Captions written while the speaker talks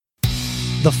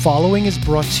The following is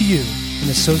brought to you in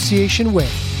association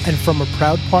with and from a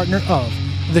proud partner of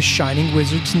the Shining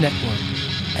Wizards Network.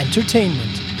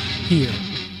 Entertainment here.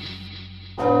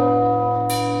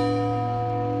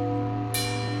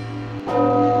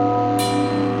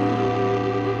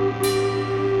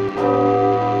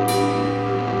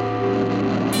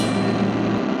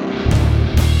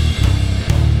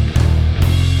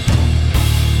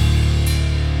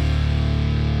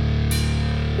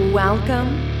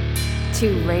 Welcome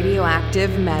to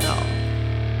Radioactive Metal.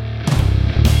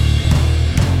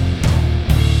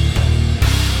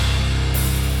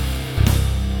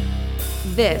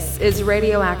 This is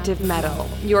Radioactive Metal,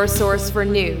 your source for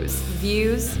news,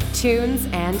 views, tunes,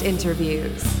 and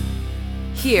interviews.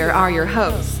 Here are your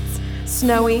hosts,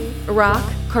 Snowy, Rock,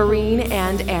 Corrine,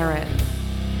 and Aaron.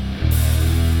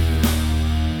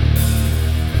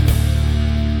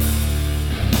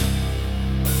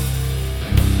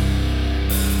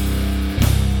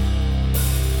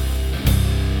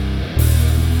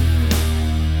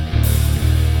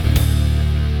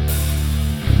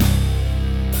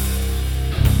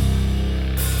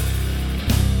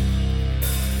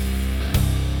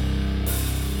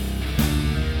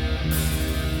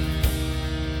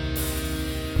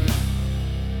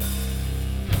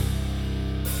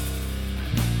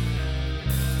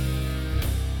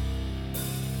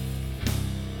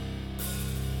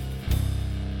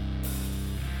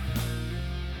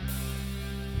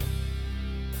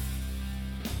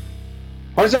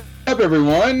 What's up,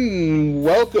 everyone?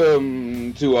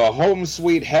 Welcome to a Home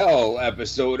Sweet Hell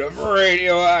episode of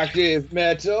Radioactive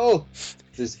Metal. This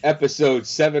is episode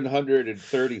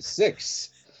 736,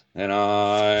 and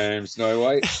I'm Snowy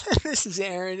White. This is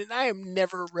Aaron, and I am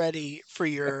never ready for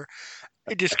your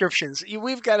descriptions.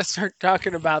 We've got to start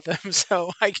talking about them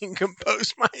so I can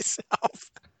compose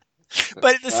myself.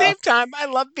 But at the same time, I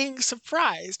love being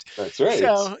surprised. That's right.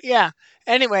 So, yeah.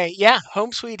 Anyway,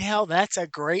 Home Sweet Hell, that's a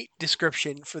great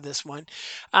description for this one.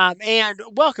 And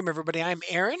welcome, everybody. I'm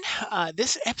Aaron.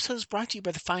 This episode is brought to you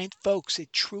by the fine folks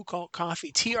at True Cult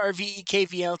Coffee,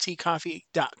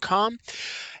 TRVEKVLTcoffee.com.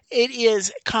 It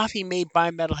is coffee made by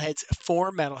metalheads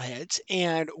for metalheads,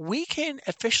 and we can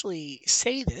officially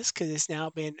say this because it's now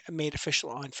been made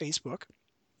official on Facebook.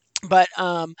 But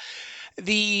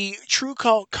the True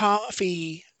Cult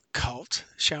Coffee cult,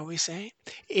 shall we say,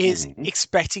 is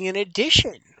expecting an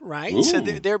addition, right? Ooh. So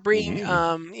they're bringing,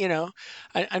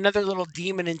 another little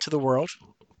demon into the world.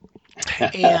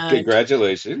 And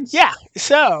Congratulations. yeah,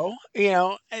 so,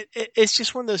 it's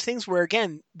just one of those things where,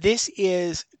 again, this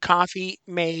is coffee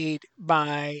made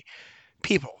by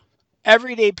people,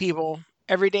 everyday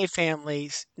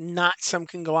families, not some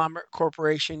conglomerate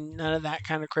corporation, none of that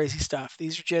kind of crazy stuff.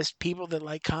 These are just people that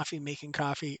like coffee, making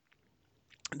coffee.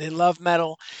 They love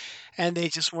metal, and they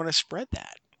just want to spread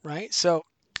that, right? So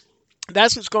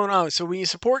that's what's going on. So when you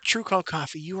support True Cult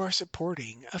Coffee, you are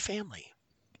supporting a family,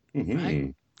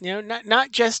 right?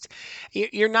 Not just,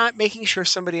 you're not making sure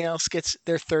somebody else gets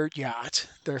their third yacht,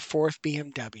 their fourth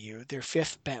BMW, their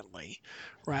fifth Bentley,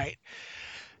 right?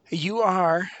 You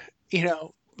are,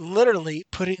 literally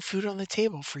putting food on the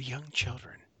table for young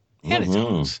children and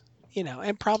adults,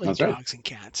 and probably That's dogs right. and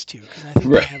cats too, because I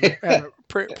think they have a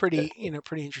pretty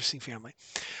interesting family.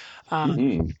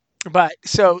 But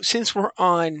so since we're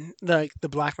on the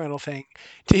black metal thing,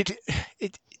 did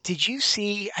you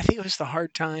see? I think it was the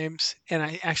Hard Times, and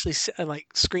I actually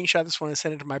screenshot this one and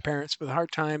sent it to my parents. But the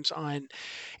Hard Times on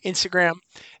Instagram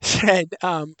said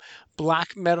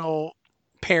black metal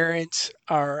parents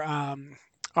are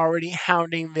already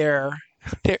hounding their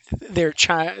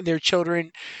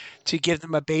children to give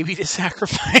them a baby to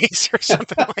sacrifice or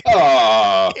something like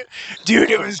that. Dude,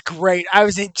 it was great. I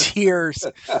was in tears.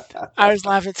 I was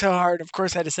laughing so hard. Of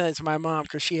course, I had to send it to my mom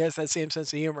because she has that same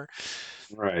sense of humor.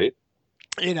 Right.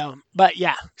 But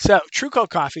yeah. So, True Cult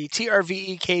Coffee,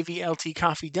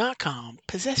 TRVEKVLTcoffee.com.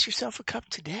 Possess yourself a cup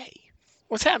today.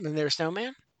 What's happening there,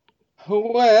 Snowman?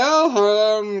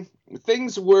 Well,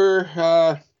 things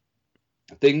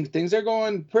are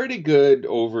going pretty good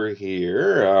over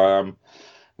here.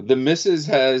 The missus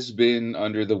has been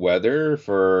under the weather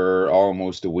for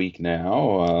almost a week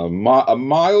now. A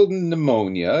mild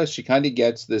pneumonia. She kind of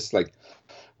gets this like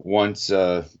once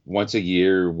a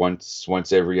year,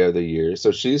 once every other year.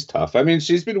 So she's tough. I mean,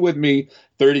 she's been with me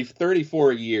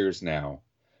 34 years now.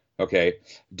 Okay.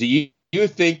 Do you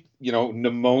think,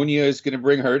 pneumonia is going to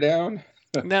bring her down?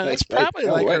 No, that's probably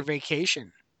her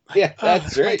vacation. Yeah,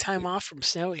 that's right. My time off from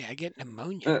Snowy, I get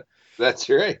pneumonia. That's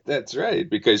right.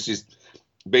 Because she's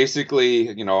basically,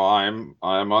 I'm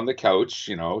on the couch.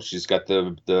 She's got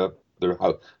the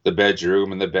the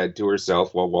bedroom and the bed to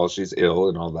herself while she's ill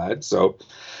and all that. So,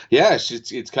 yeah,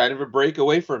 it's kind of a break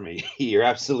away from me. You're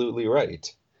absolutely right.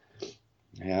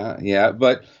 Yeah, yeah.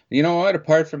 But you know what?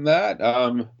 Apart from that,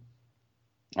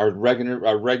 our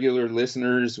regular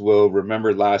listeners will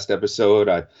remember last episode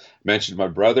I mentioned my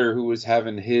brother who was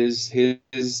having his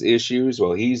issues.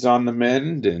 Well, he's on the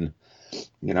mend, and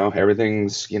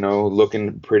everything's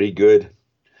looking pretty good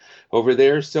over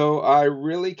there. So I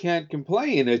really can't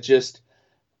complain. It just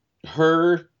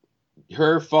her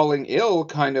her falling ill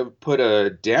kind of put a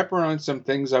damper on some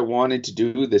things I wanted to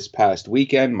do this past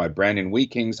weekend. My Brandon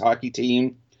Wheat Kings hockey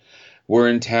team were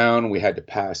in town. We had to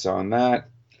pass on that.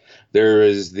 There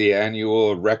is the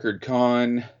annual record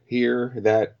con here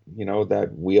that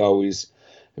we always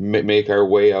make our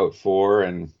way out for,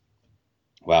 and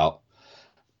well,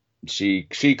 she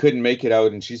couldn't make it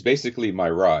out, and she's basically my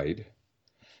ride.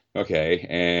 Okay,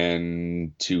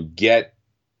 and to get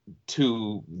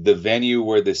to the venue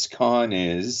where this con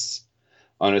is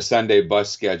on a Sunday bus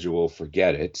schedule,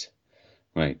 forget it.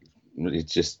 Right, it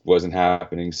just wasn't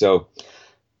happening. So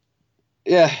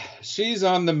yeah, she's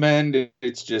on the mend.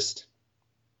 It's just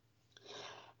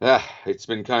it's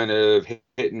been kind of hit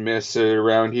and miss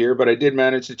around here, but I did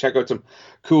manage to check out some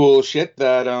cool shit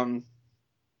that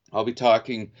I'll be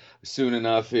talking soon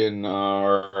enough in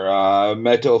our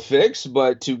Metal Fix.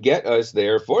 But to get us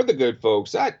there for the good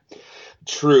folks at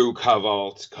True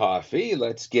Cavalt Coffee,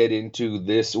 let's get into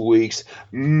this week's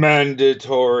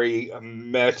mandatory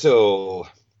metal.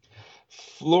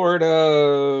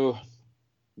 Florida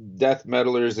death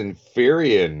metalers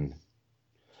Inferion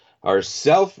are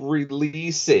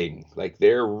self-releasing, like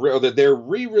they're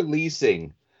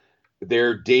re-releasing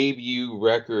their debut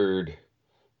record,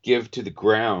 Give to the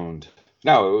Ground.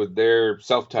 No, their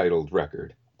self-titled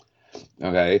record.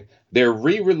 Okay, they're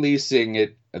re-releasing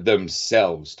it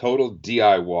themselves, total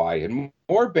DIY, and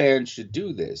more bands should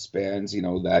do this. Bands,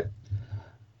 that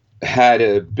had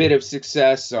a bit of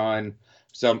success on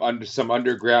some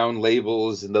underground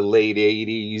labels in the late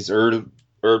 80s,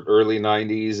 early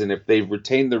 90s, and if they've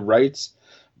retained the rights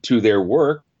to their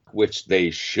work, which they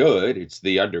should, it's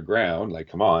the underground, like,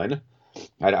 come on.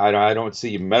 I don't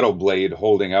see Metal Blade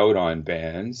holding out on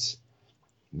bands,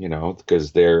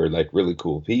 because they're like really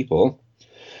cool people.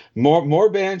 More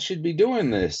bands should be doing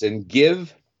this and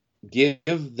give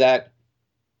that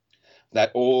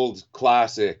old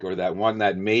classic, or that one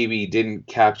that maybe didn't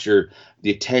capture the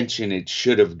attention it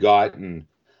should have gotten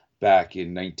back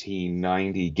in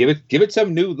 1990. Give it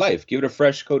some new life. Give it a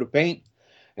fresh coat of paint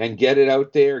and get it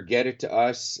out there. Get it to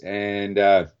us,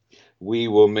 and we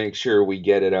will make sure we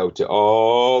get it out to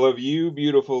all of you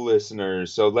beautiful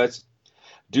listeners. So let's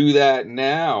do that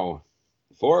now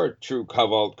for True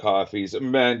Cavalt Coffee's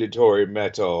mandatory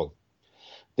metal.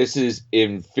 This is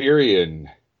Inferion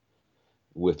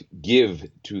with Give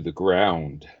to the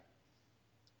Ground.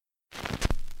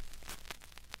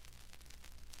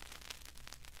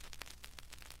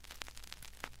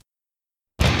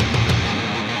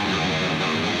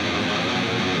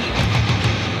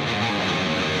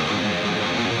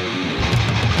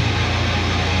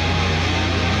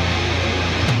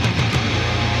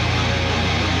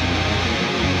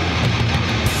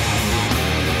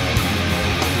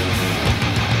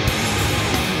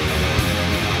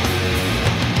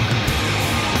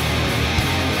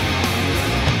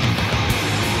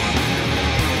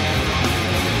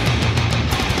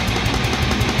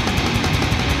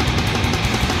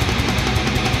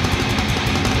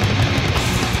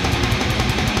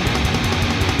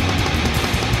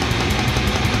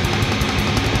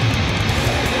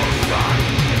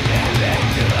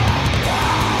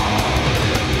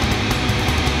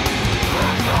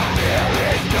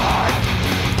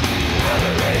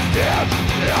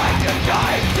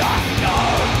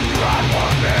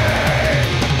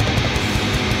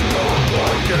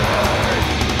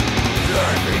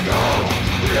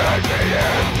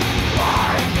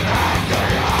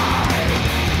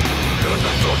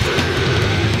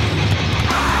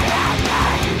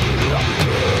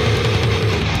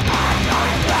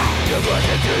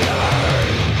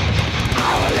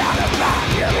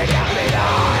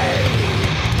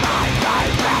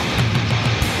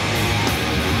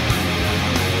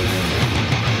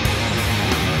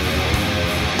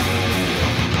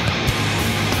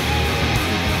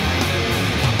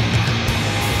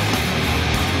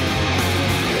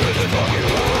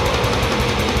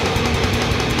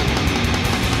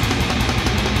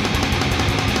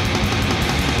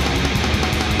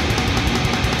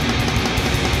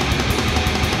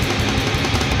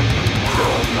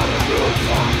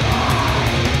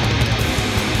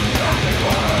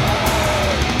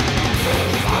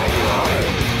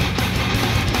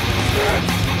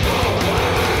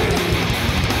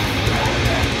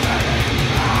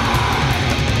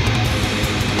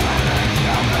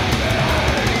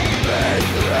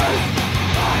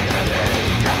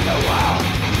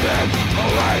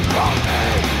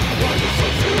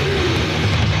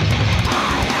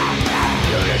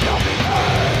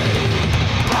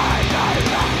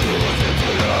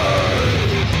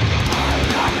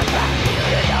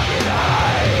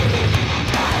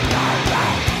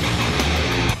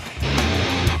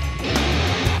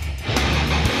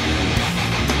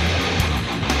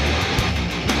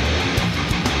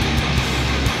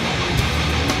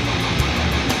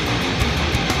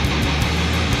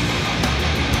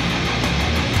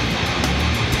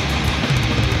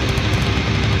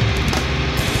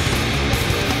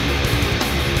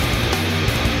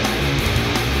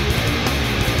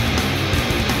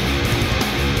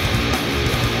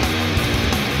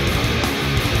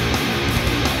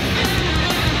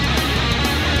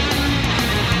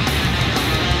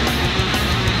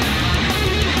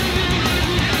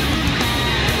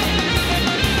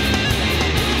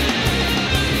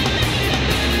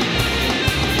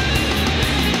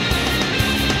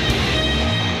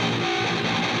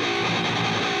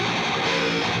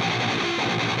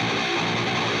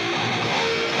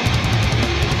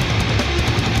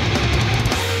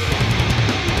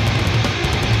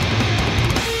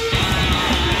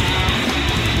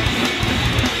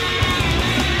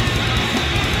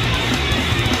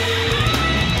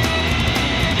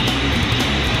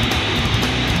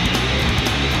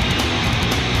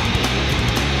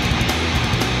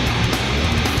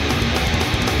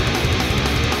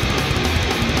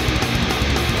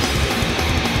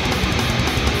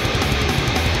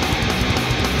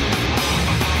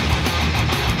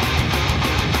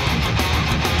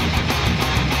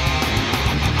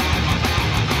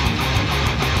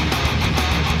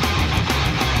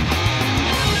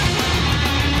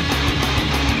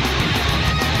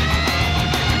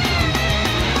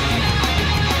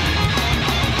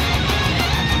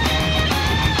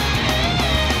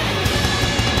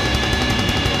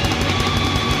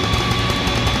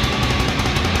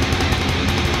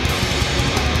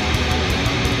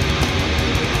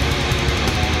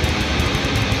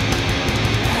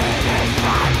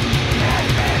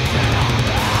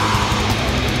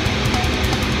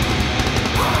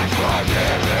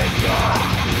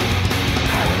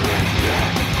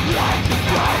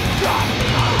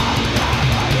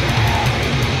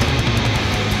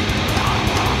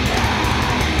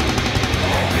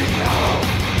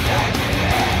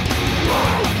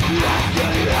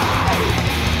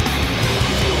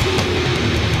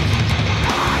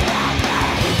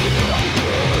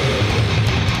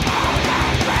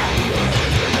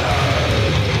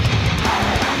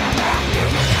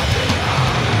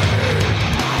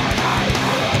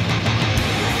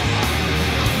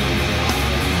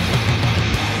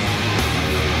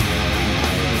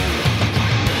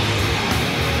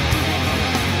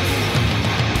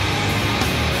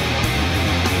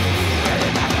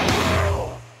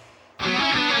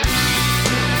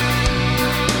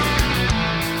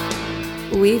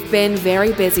 We've been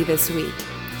very busy this week.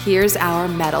 Here's our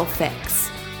metal fix.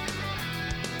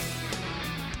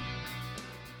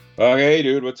 Okay,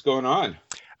 dude, what's going on?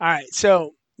 All right,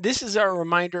 so this is our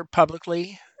reminder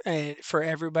publicly and for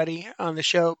everybody on the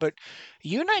show, but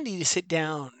you and I need to sit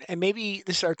down, and maybe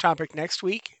this is our topic next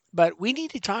week, but we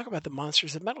need to talk about the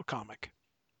Monsters of Metal comic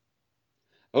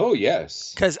Oh,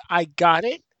 yes. because I got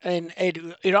it, and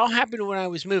it all happened when I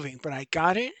was moving, but I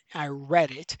got it, I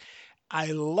read it, I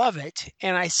love it,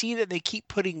 and I see that they keep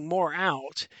putting more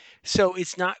out. So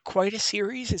it's not quite a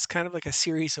series, it's kind of like a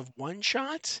series of one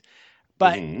shots,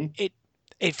 but Hmm. it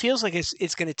it feels like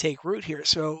it's going to take root here.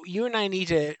 So you and I need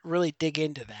to really dig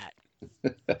into that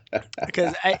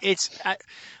because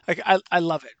I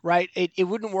love it. Right? It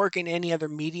wouldn't work in any other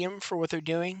medium for what they're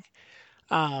doing,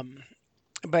 um,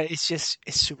 but it's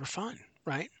super fun.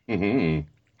 Right? Hmm.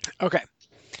 Okay.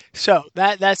 So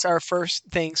that's our first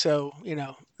thing. So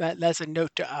that's a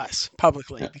note to us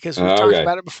publicly because we've talked Okay.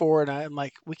 about it before, and I'm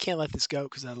like, we can't let this go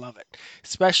because I love it,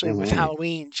 especially with Hmm.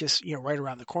 Halloween just right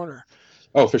around the corner.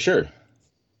 Oh, for sure.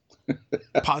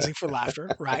 Pausing for laughter,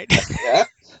 right? Yeah.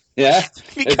 Yeah.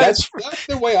 because That's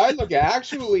the way I look at it.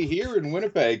 Actually, here in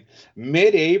Winnipeg,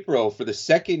 mid-April, for the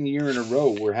second year in a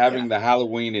row, we're yeah. having the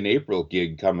Halloween in April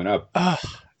gig coming up. Oh,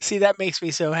 see, that makes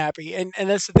me so happy. And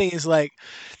that's the thing is like,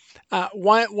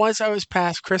 once I was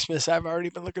past Christmas, I've already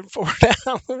been looking forward to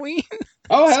Halloween.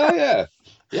 Oh, so, hell yeah.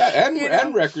 Yeah, and you and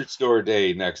know, Record Store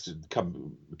Day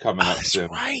coming oh, up that's soon.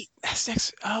 right. That's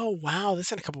next. Oh, wow.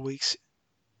 That's in a couple weeks.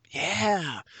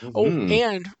 Yeah. Oh, Hmm.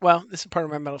 and well, this is part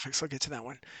of my metal fix. I'll get to that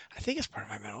one. I think it's part of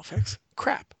my metal fix.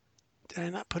 Crap. Did I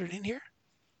not put it in here?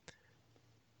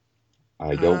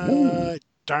 I don't know.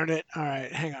 Darn it. All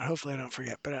right. Hang on. Hopefully I don't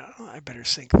forget, but I better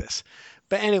sync this.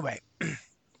 But anyway,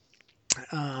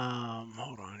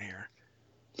 hold on here.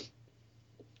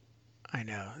 I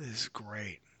know. This is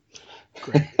great.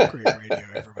 Great radio,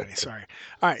 everybody. Sorry.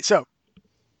 All right. So,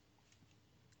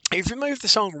 are you familiar with the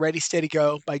song Ready, Steady,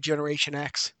 Go by Generation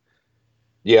X?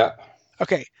 Yeah.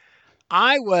 Okay.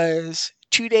 I was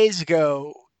 2 days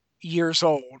ago years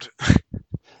old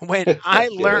when I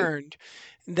Okay. learned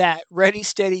that Ready,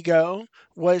 Steady, Go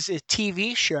was a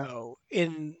TV show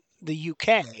in the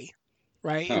UK,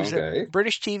 right? It was a Okay.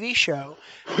 British TV show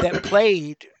that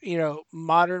played,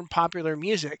 modern popular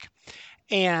music.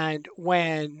 And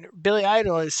when Billy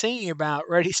Idol is singing about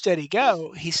Ready, Steady,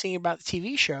 Go, he's singing about the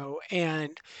TV show.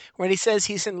 And when he says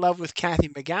he's in love with Kathy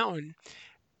McGowan,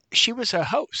 she was a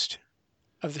host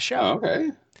of the show.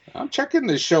 Okay. I'm checking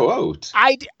this show out.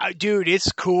 Dude,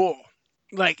 it's cool.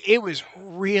 Like, it was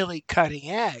really cutting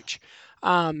edge.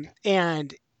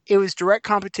 And it was direct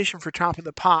competition for Top of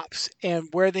the Pops. And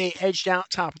where they edged out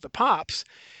Top of the Pops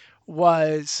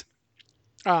was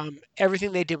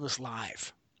everything they did was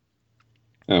live.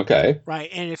 Okay. Right.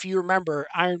 And if you remember,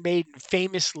 Iron Maiden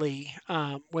famously,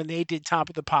 when they did Top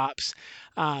of the Pops,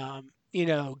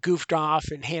 goofed off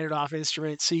and handed off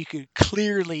instruments so you could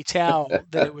clearly tell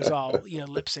that it was all,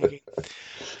 lip syncing.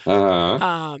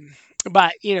 Uh-huh.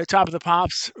 But, Top of the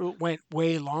Pops went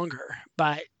way longer.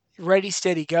 But Ready,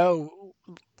 Steady, Go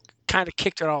kind of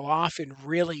kicked it all off and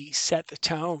really set the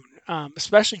tone,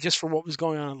 especially just for what was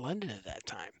going on in London at that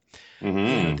time.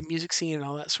 Hmm. The music scene and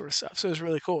all that sort of stuff. So it was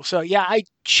really cool. So yeah, I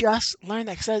just learned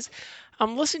that because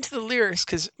I'm listening to the lyrics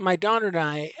because my daughter and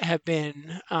I have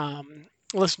been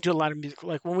listening to a lot of music.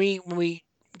 Like when we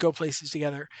go places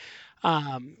together,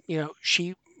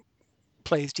 she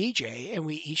plays DJ and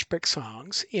we each pick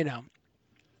songs.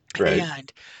 Right.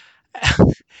 And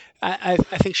I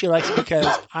think she likes it because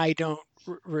I don't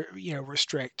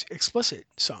restrict explicit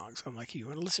songs. I'm like, you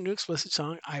want to listen to an explicit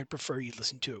song? I prefer you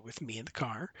listen to it with me in the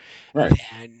car, Right.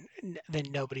 then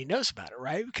nobody knows about it,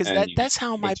 right? Because And you that's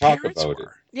how can my talk parents about it.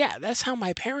 were. Yeah, that's how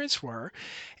my parents were.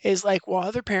 Is like, while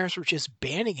other parents were just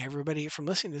banning everybody from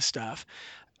listening to stuff,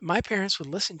 my parents would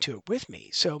listen to it with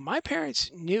me. So my parents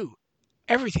knew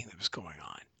everything that was going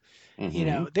on.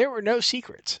 Hmm. There were no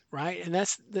secrets, right? And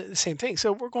that's the same thing.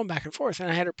 So we're going back and forth, and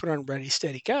I had to put on Ready,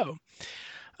 Steady, Go.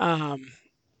 Um,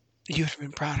 you would have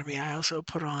been proud of me. I also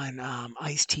put on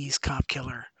Ice T's Cop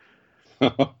Killer.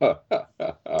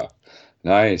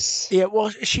 Nice. Yeah, well,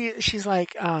 she's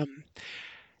like,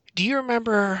 do you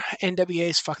remember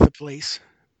NWA's "Fuck the Police"?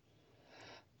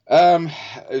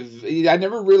 I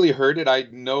never really heard it. I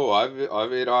know of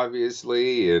it,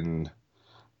 obviously, and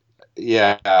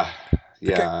yeah,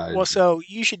 Okay, yeah. well, so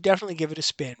you should definitely give it a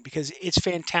spin because it's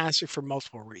fantastic for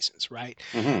multiple reasons, right?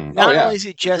 Oh Not only yeah, is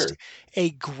it for just sure.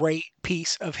 a great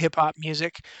piece of hip hop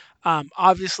music,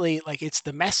 obviously, like it's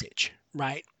the message,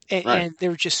 right? And, Right. and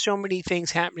there were just so many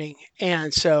things happening,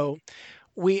 and so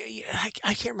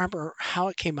I can't remember how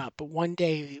it came up, but one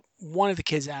day one of the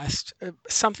kids asked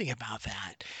something about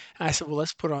that. And I said, well,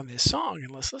 let's put on this song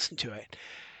and let's listen to it.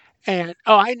 And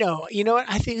oh, I know. You know what?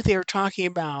 I think they were talking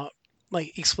about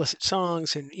like explicit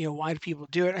songs and why do people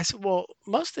do it? I said, well,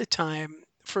 most of the time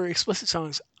for explicit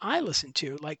songs I listen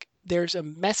to, like there's a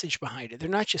message behind it. They're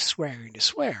not just swearing to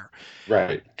swear.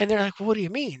 Right. And they're like, well, what do you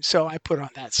mean? So I put on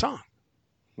that song.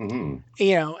 Hmm.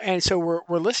 And so we're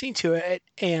listening to it,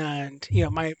 and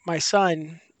my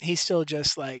son, he's still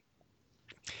just like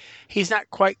he's not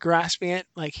quite grasping it.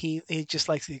 Like he just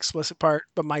likes the explicit part,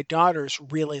 but my daughter's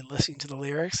really listening to the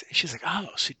lyrics, and she's like, "Oh,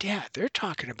 so Dad, they're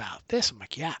talking about this." I'm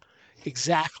like, "Yeah,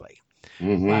 exactly,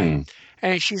 right." Hmm.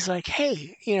 And she's like,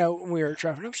 "Hey, when we were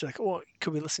driving up, she's like, well,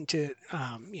 could we listen to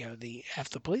the F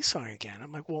the Police song again?"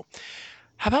 I'm like, "Well,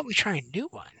 how about we try a new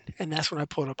one?" And that's when I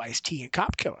pulled up Ice-T and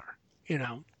Cop Killer, you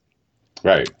know.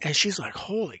 Right. And she's like,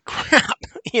 "Holy crap!"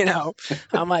 you know.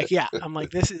 I'm like, "Yeah." I'm like,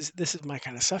 "This is my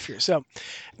kind of stuff here." So,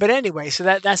 but anyway, so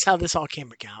that's how this all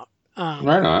came about.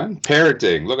 Right on.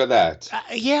 Parenting. Look at that.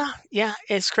 Yeah, yeah,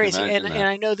 it's crazy, and Imagine and that.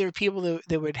 I know there are people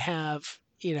that would have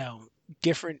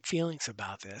different feelings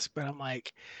about this, but I'm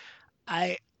like,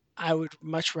 I I would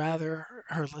much rather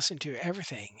her listen to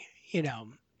everything, you know,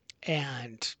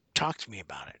 and talk to me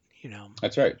about it,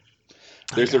 That's right.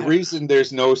 like There's a I don't. reason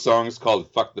there's no songs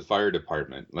called "Fuck the Fire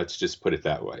Department." Let's just put it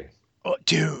that way. Oh,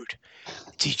 dude,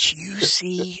 did you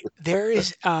see there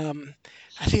is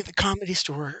I think the Comedy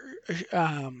Store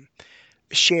um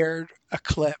shared a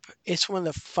clip. It's one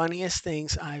of the funniest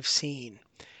things I've seen.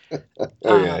 Um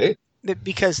Okay.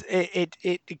 because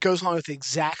it goes along with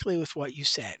exactly with what you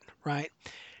said, right?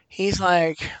 He's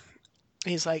like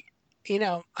he's like,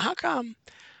 how come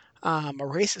a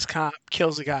racist cop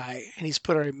kills a guy and he's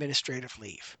put on administrative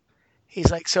leave?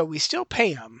 He's like, so we still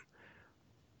pay him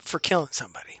for killing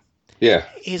somebody. Yeah.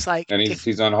 He's like, And he's if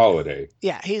he's on holiday.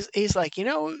 yeah, he's like,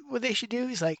 what they should do?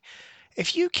 He's like,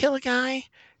 if you kill a guy,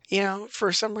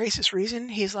 for some racist reason,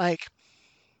 he's like,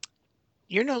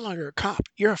 you're no longer a cop,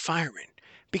 you're a fireman.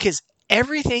 Because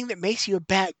everything that makes you a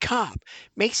bad cop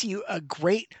makes you a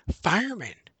great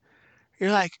fireman.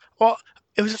 You're like, well,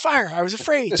 it was a fire. I was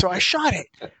afraid, so I shot it.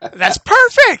 That's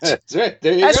perfect. That's right.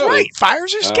 There you That's right. go.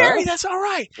 Fires are scary. Uh-huh. That's all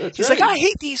right. That's He's like, right. I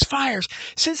hate these fires.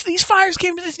 Since these fires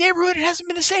came to this neighborhood, it hasn't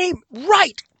been the same.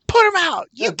 Right. Put them out.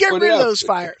 You get Put it rid of out. those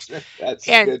fires. That's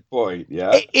a And good point.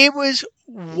 Yeah. it was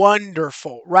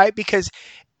wonderful, right? Because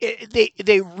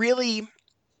they really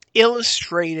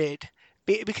illustrated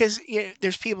because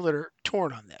there's people that are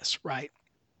torn on this, right?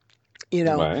 You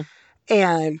know, Right.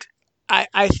 and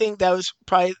I think that was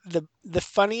probably the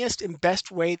funniest and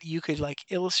best way that you could like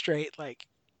illustrate like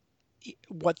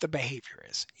what the behavior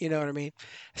is. You know what I mean?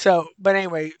 So, but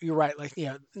anyway, you're right. Like,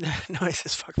 nobody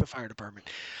says fuck the fire department.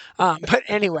 But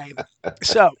anyway,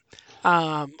 so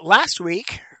last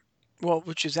week, well,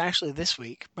 which is actually this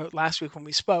week, but last week when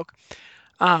we spoke,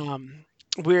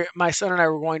 my son and I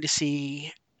were going to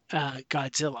see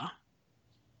Godzilla.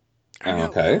 Or no, it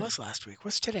Okay. was last week.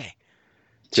 What's today?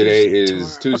 Today Tuesday,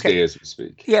 is tomorrow. Okay. Tuesday as we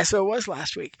speak. Yeah, so it was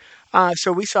last week.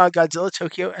 So we saw Godzilla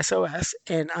Tokyo SOS,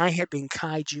 and I have been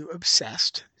kaiju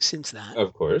obsessed since that.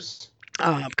 Of course.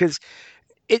 Because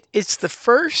it's the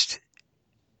first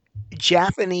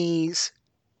Japanese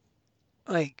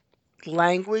like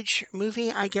language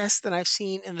movie, I guess, that I've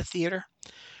seen in the theater.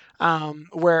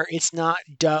 Where it's not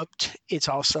dubbed, it's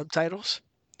all subtitles.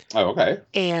 Oh, okay.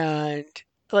 And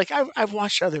like I've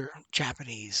watched other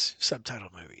Japanese subtitle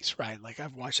movies, right? Like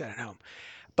I've watched that at home.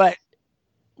 But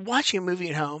watching a movie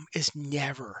at home is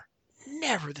never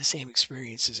the same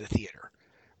experience as a theater,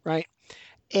 right?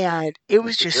 And it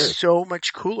was That's for just sure. so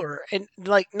much cooler. And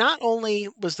like not only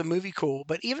was the movie cool,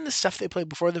 but even the stuff they played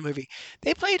before the movie,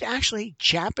 they played actually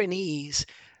Japanese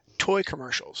toy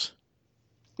commercials.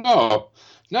 Oh,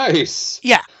 nice.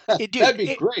 Yeah, dude, That'd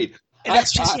be great. and I,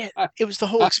 that's just I, it. I, It was the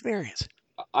whole I, experience.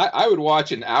 I would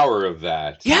watch an hour of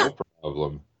that. Yeah, No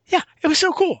problem. yeah, it was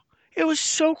so cool. It was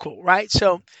so cool, right?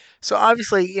 So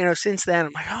obviously, since then,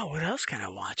 I'm like, oh, what else can I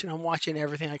watch? And I'm watching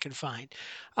everything I can find.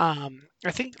 I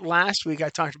think last week I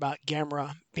talked about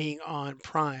Gamera being on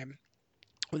Prime.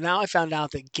 Well, now I found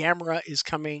out that Gamera is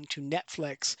coming to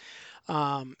Netflix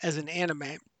as an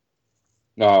anime.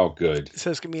 Oh, good. So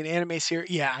it's gonna be an anime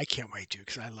series. Yeah, I can't wait to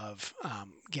because I love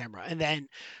Gamera. And then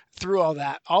through all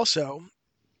that, also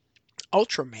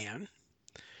Ultraman.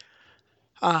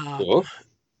 Um, Cool.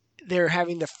 they're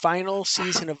having the final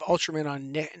season of Ultraman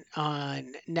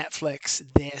on Netflix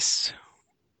this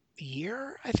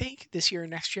year, I think, this year or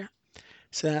next year.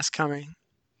 So that's coming.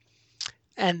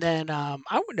 And then I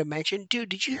wanted to mention, dude,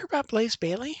 did you hear about Blaze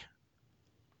Bailey?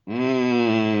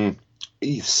 Mm,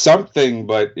 Something,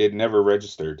 but it never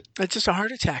registered. It's just a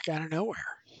heart attack out of nowhere.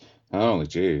 Oh,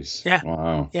 jeez. Yeah.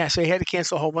 Wow. Yeah, so he had to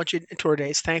cancel a whole bunch of tour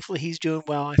dates. Thankfully, he's doing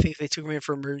well. I think they took him in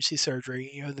for emergency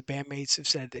surgery. The bandmates have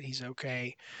said that he's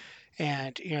okay,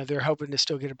 and they're hoping to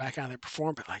still get him back out there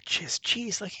perform. But like,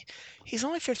 geez, like he's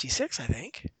only 56, I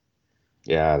think.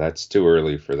 Yeah, that's too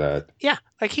early for that. Yeah,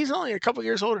 like he's only a couple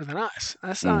years older than us.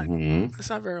 That's not Mm-hmm. that's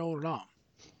not very old at all.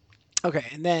 Okay,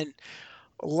 and then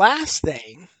last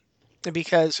thing,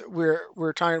 because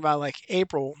we're talking about like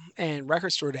April and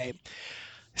Record Store Day,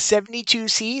 72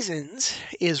 Seasons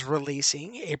is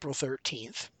releasing April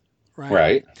 13th, right?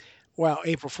 Right. Well,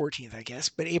 April 14th, I guess,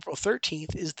 but April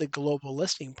 13th is the global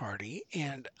listening party,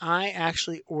 and I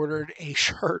actually ordered a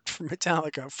shirt from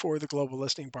Metallica for the global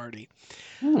listening party,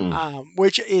 Hmm.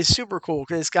 which is super cool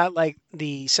because it's got like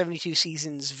the 72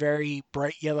 Seasons very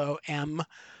bright yellow M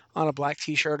on a black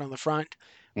T-shirt on the front,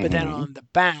 but then Mm-hmm. on the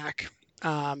back,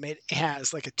 it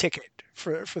has like a ticket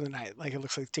for the night, like it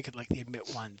looks like a ticket, like the Admit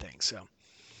One thing. So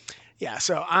yeah,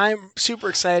 so I'm super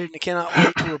excited and I cannot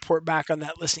wait to report back on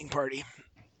that listening party.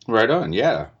 Right on.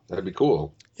 Yeah, that'd be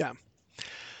cool. Yeah.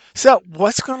 So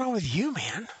what's going on with you,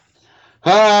 man?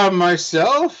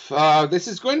 Myself, this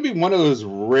is going to be one of those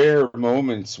rare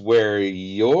moments where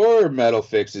your metal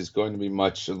fix is going to be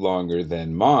much longer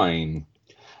than mine.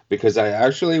 Because I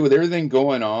actually, with everything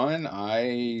going on,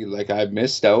 I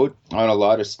missed out on a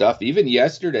lot of stuff. Even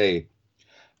yesterday,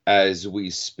 as we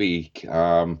speak,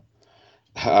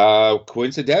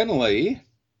 coincidentally,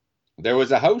 there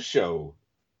was a house show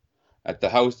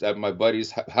at my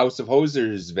buddy's House of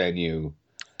Hosers venue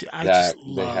Dude, I just that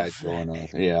they love had that going on. name.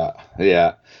 Yeah,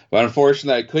 yeah. But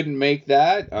unfortunately, I couldn't make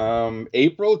that.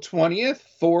 April 20th,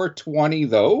 420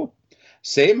 though.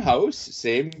 Same house,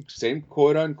 same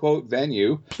quote unquote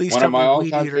venue. Please One of tell my me all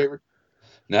Weed time Eater. favorite.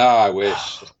 No, I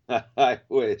wish. I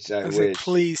wish. I I say, wish.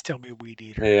 please tell me Weed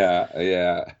Eater. Yeah,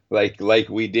 yeah. Like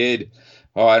we did.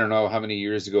 Oh, I don't know how many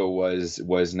years ago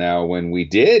was now when we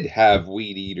did have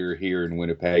Weed Eater here in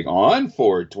Winnipeg on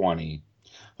 420.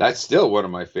 That's still one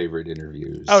of my favorite Oh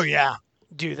interviews. yeah,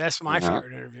 dude, that's my Yeah,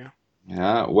 favorite interview.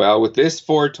 yeah. Well, with this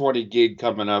 420 gig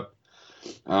coming up,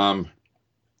 um,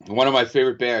 one of my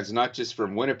favorite bands, not just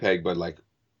from Winnipeg, but like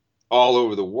all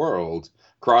over the world,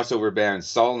 crossover band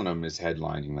Solemnum is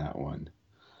headlining that one.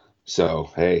 So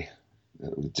hey,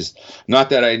 just not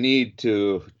that I need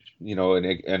to,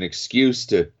 an excuse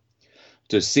to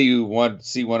see one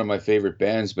of my favorite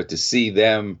bands, but to see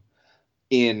them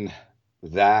in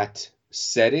that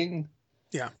setting,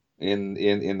 Yeah.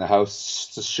 in the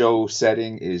house show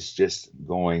setting, is just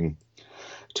going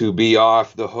to be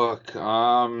off the hook.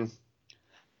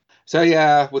 So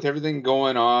yeah, with everything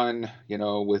going on,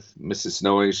 with Mrs.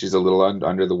 Snowy, she's a little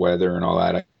under the weather and all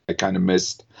that. I kind of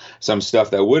missed some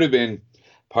stuff that would have been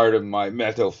part of my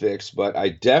metal fix, but I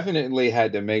definitely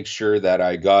had to make sure that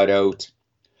I got out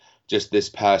just this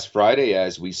past Friday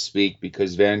as we speak,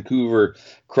 because Vancouver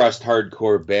crust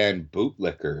hardcore band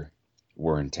Bootlicker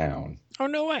were in town. Oh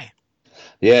no way.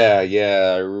 Yeah,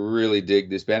 yeah, I really dig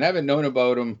this band. I haven't known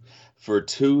about them for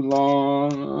too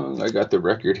long. I got the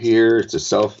record here. It's a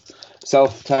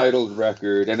self-titled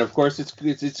record, and of course, it's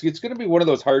going to be one of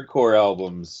those hardcore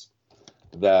albums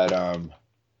that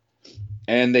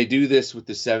and they do this with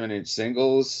the 7-inch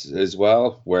singles as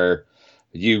well, where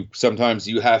you sometimes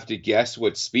you have to guess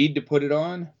what speed to put it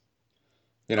on.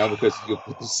 Because you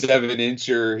put the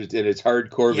 7-incher and it's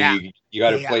hardcore, but Yeah. you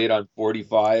got Yeah. to Yeah. play it on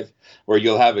 45, or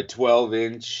you'll have a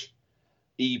 12-inch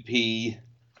EP,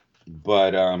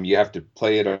 but you have to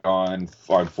play it on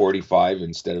 45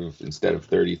 instead of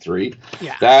 33.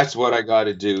 Yeah. That's what I got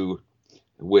to do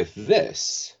with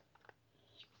this.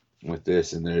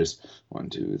 And there's 1,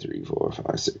 2, 3, 4,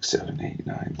 5, 6, 7, 8,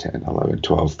 9, 10, 11,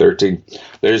 12, 13.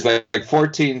 There's like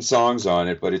 14 songs on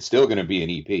it, but it's still going to be an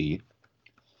EP.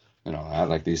 I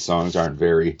like these songs aren't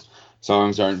very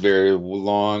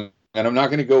long, and I'm not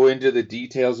going to go into the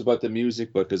details about the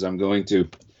music, because I'm going to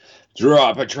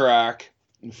drop a track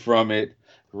from it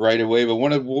right away. But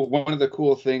one of the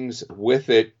cool things with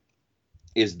it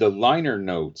is the liner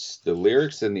notes, the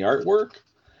lyrics, and the artwork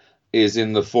is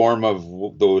in the form of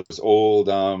those old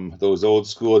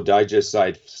school digest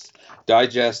size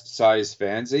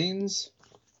fanzines.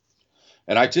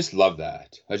 And I just love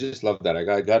that. I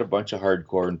got a bunch of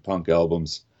hardcore and punk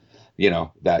albums,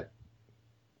 that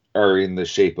are in the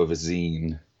shape of a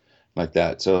zine like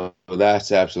that. So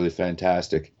that's absolutely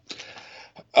fantastic.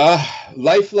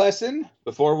 Life lesson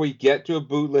before we get to a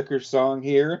bootlicker song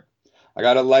here. I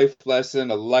got a life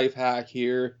lesson, a life hack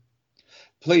here.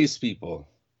 Please, people,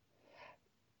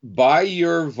 buy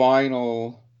your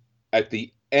vinyl at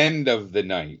the end of the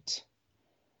night.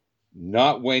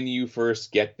 Not when you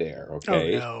first get there, Oh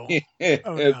okay? no.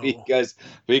 Oh no.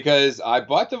 Because I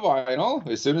bought the vinyl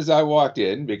as soon as I walked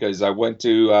in, because I went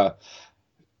to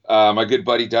my good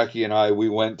buddy Ducky and we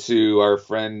went to our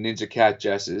friend Ninja Cat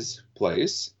Jess's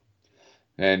place,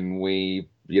 and we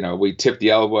tipped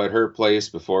the elbow at her place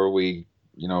before we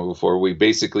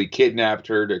basically kidnapped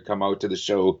her to come out to the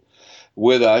show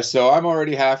with us. So I'm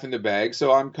already half in the bag,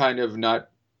 so I'm kind of not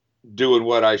doing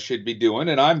what I should be doing,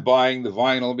 and I'm buying the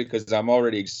vinyl because I'm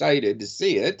already excited to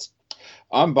see it.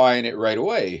 I'm buying it right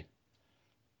away.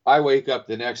 I wake up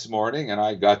the next morning and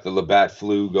I got the Labatt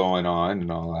flu going on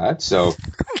and all that. So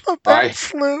That I,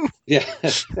 flew. yeah,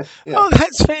 yeah, Oh,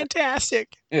 that's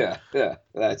fantastic. yeah.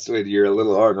 That's when you're a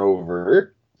little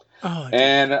hungover. Oh, dude.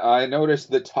 And I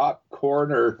noticed the top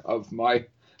corner of my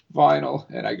vinyl,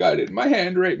 and I got it in my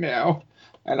hand right now,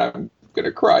 and I'm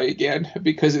gonna cry again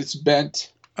because it's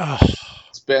bent. Oh,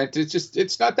 It's bent.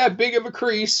 It's not that big of a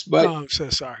crease, oh, but I'm so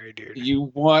sorry, dude.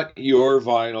 you want your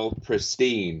vinyl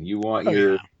pristine. You want Oh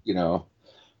yeah.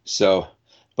 so,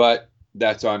 but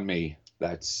that's on me.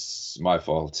 That's my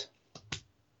fault.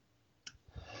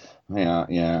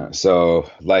 Yeah. So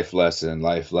life lesson.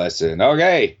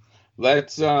 Okay.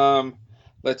 Let's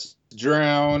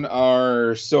drown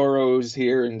our sorrows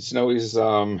here and Snowy's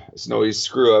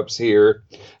screw ups here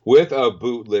with a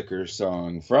bootlicker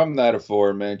song from that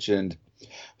aforementioned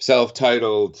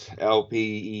self-titled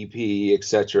LP, EP,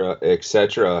 etc.,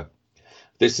 etc.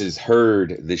 This is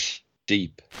Herd the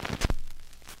Sheep.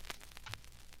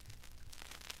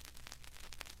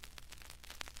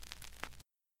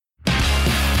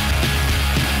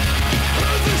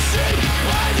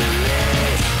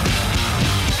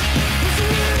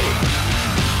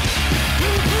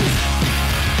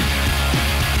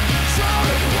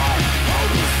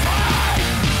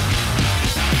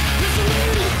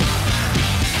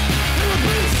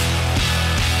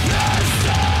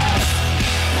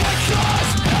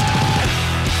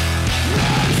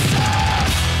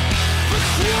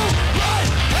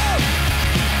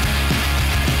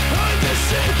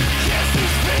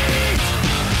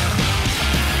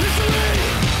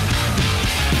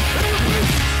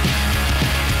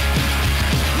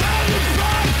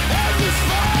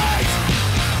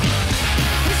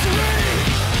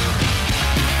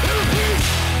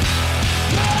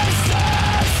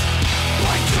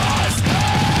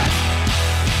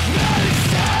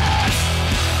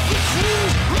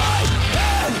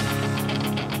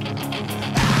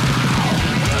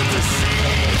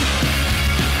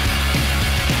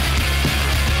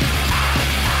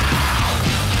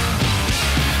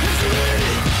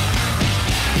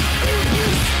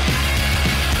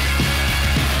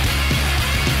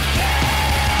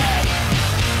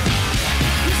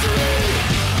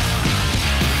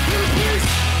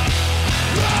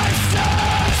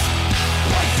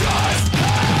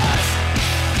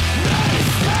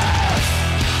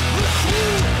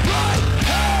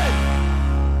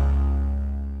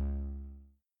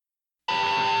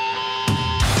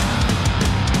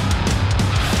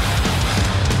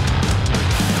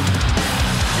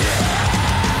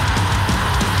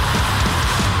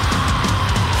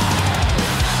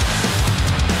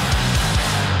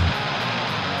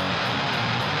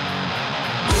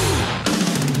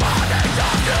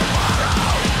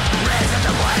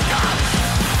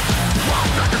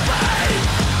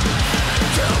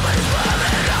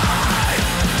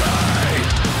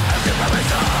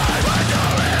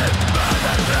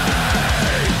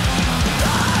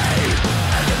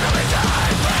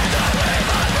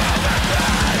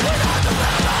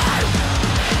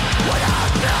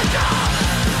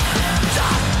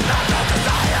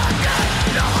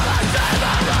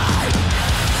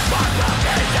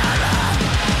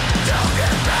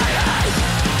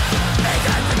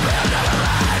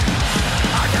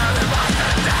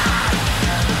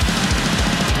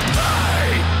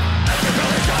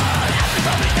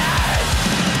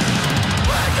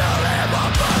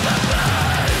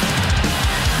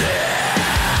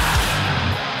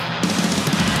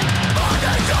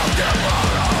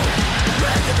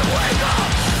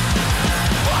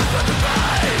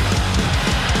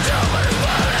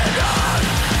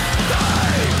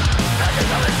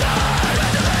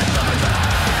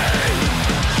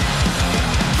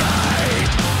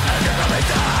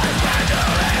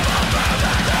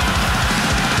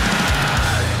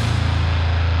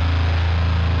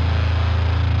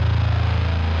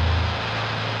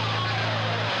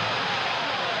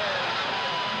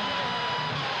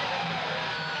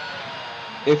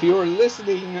 If you're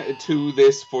listening to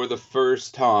this for the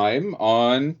first time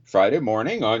on Friday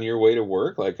morning on your way to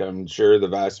work, like I'm sure the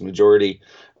vast majority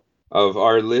of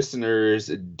our listeners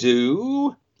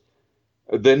do,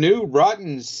 The new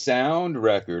Rotten Sound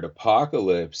record,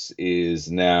 Apocalypse,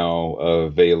 is now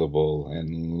available,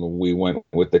 and we went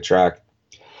with the track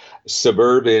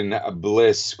Suburban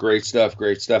Bliss. Great stuff,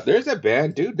 great stuff. There's a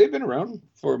band, dude. They've been around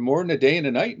for more than a day and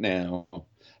a night now,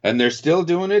 and they're still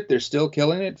doing it. They're still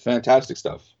killing it. Fantastic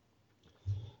stuff.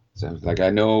 So, like, I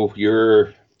know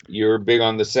you're big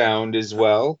on the sound as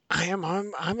well. I am.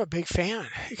 I'm a big fan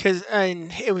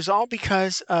and it was all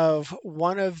because of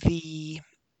one of the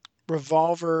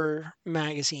Revolver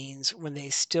magazines when they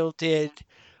still did.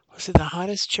 Was it the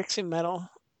hottest chicks in metal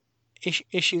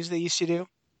issues they used to do?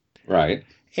 Right.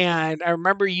 And I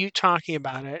remember you talking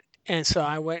about it, and so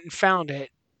I went and found it,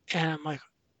 and I'm like,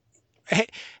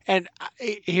 and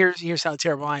here's how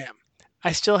terrible I am.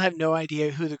 I still have no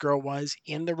idea who the girl was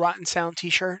in the Rotten Sound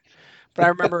T-shirt, but I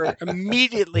remember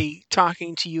immediately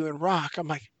talking to you and Rock. I'm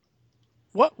like,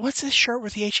 what's this shirt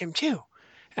with the HM2?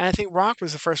 And I think Rock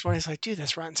was the first one. He's like, dude,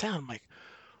 that's Rotten Sound. I'm like,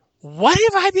 what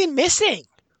have I been missing?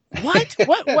 Like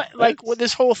what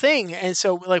this whole thing? And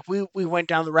so like we went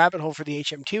down the rabbit hole for the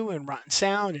HM2 and Rotten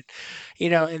Sound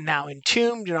and and now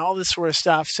Entombed and all this sort of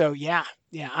stuff. So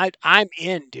I'm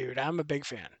in, dude. I'm a big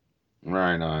fan.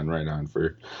 Right on,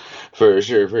 for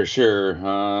sure, for sure.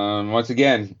 Once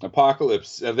again,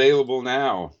 Apocalypse available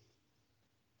now.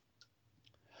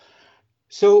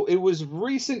 So it was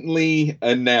recently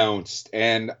announced,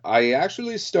 and I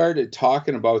actually started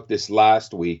talking about this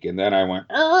last week, and then I went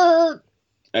 "Arr!"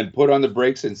 and put on the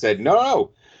brakes and said,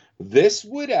 no, this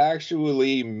would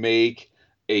actually make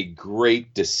a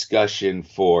great discussion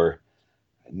for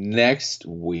next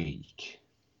week.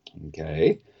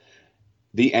 Okay.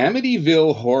 The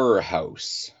Amityville Horror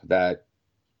House, that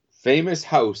famous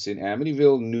house in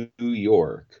Amityville, New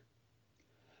York,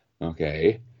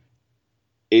 okay,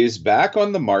 is back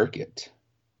on the market.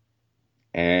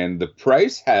 And the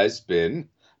price has been,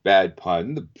 bad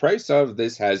pun, the price of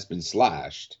this has been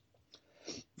slashed.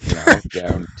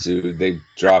 Down to, they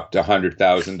dropped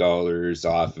 $100,000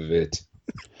 off of it,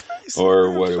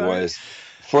 or what it was.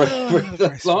 For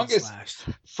the longest,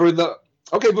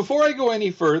 okay, before I go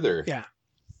any further. Yeah.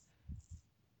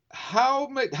 How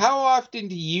often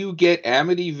do you get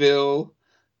Amityville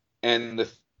and the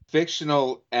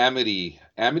fictional Amity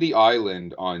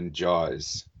Island on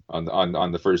Jaws,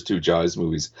 on the first two Jaws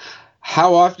movies?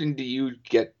 How often do you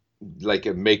get make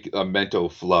a mental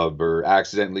flub or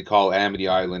accidentally call Amity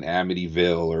Island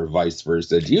Amityville or vice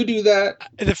versa? Do you do that?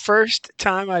 The first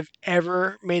time I've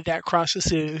ever made that cross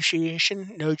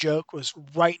association, no joke, was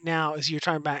right now as you're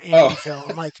talking about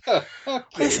Amityville. I'm like, okay.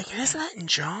 wait a second, is that in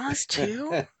Jaws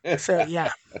too? So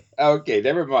yeah. Okay,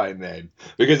 never mind then,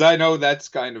 because I know that's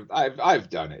kind of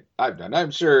I've done it. I'm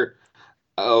sure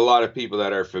a lot of people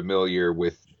that are familiar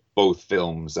with both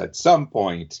films at some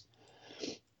point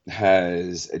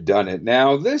has done it.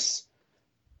 Now the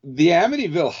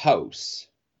Amityville house,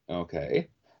 okay,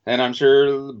 and I'm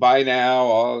sure by now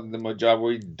all the job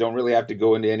we don't really have to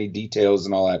go into any details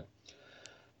and all that.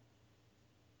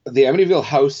 The Amityville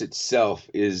house itself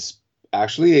is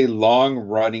actually a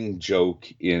long-running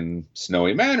joke in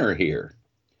Snowy Manor here,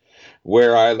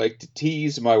 where I like to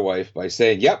tease my wife by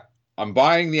saying, yep, I'm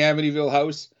buying the Amityville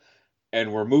house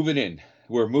and we're moving in.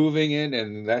 We're moving in,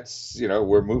 and that's,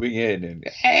 we're moving in. And,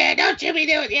 hey, don't you be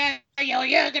doing that.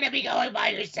 You're going to be going by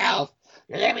yourself.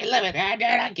 You're going to be living there.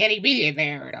 They're not getting me in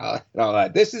there and all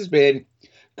that. This has been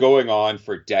going on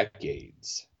for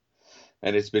decades.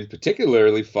 And it's been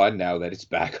particularly fun now that it's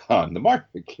back on the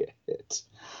market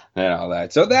and all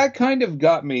that. So that kind of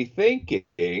got me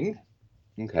thinking,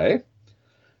 okay,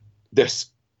 there's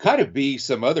got to be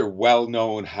some other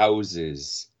well-known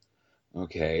houses.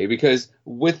 Okay, because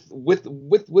with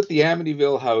the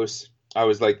Amityville house, I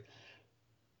was like,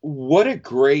 what a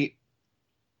great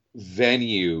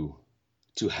venue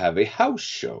to have a house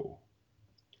show.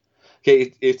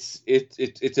 Okay, it's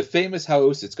a famous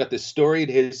house. It's got this storied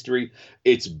history.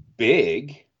 It's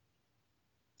big.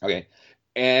 Okay,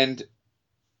 and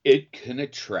it can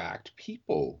attract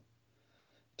people.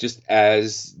 Just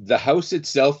as the house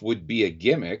itself would be a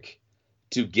gimmick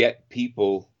to get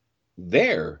people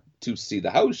there to see the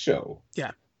house show.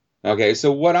 Yeah. Okay,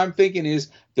 so what I'm thinking is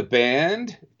the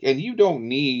band, and you don't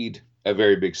need a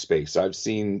very big space. I've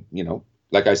seen,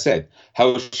 like I said,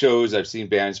 house shows, I've seen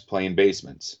bands playing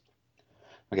basements.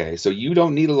 Okay, so you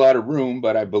don't need a lot of room,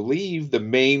 but I believe the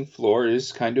main floor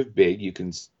is kind of big. You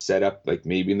can set up like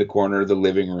maybe in the corner of the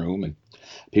living room, and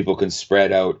people can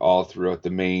spread out all throughout the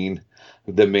main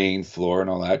floor and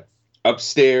all that.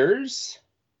 Upstairs,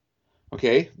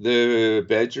 okay, the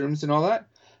bedrooms and all that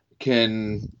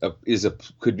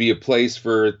could be a place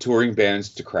for touring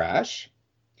bands to crash.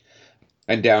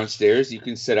 And downstairs you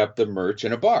can set up the merch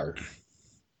and a bar.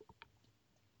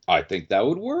 I think that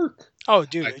would work. Oh,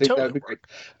 dude, I it think that totally would be work.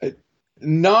 great.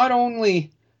 Not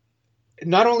only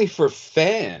for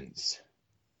fans.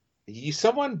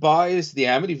 Someone buys the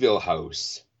Amityville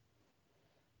house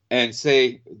and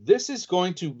say, this is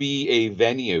going to be a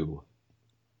venue.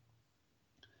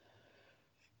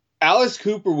 Alice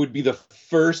Cooper would be the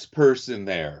first person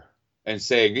there and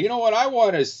saying, you know what, I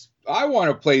want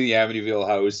to play the Amityville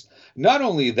house. Not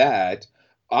only that,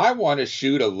 I want to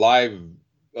shoot a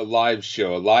live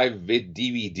show, a live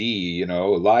DVD, a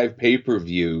live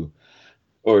pay-per-view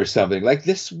or something. Like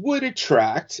this would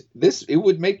attract this it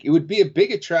would be a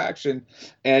big attraction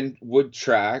and would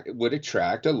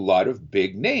attract a lot of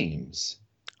big names.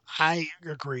 I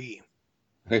agree.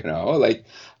 Like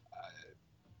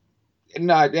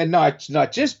not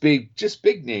just big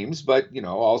names, but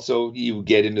also you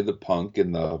get into the punk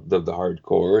and the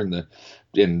hardcore and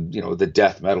the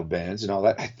death metal bands and all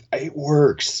that. It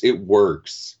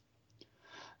works,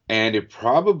 and it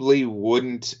probably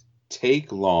wouldn't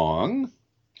take long.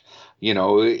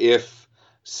 If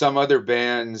some other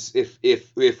bands,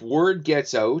 if word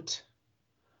gets out,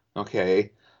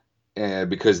 okay,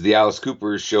 because the Alice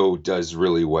Cooper show does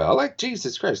really well. Like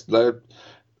Jesus Christ,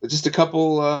 just a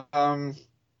couple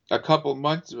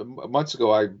months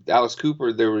ago, Alice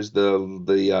Cooper, there was the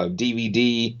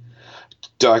DVD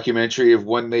documentary of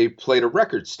when they played a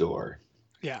record store.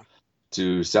 Yeah.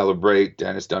 To celebrate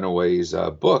Dennis Dunaway's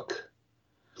book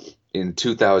in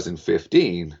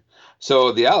 2015.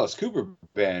 So the Alice Cooper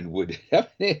band would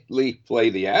definitely play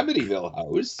the Amityville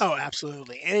house. Oh,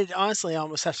 absolutely. And it honestly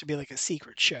almost has to be like a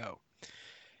secret show.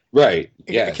 Right.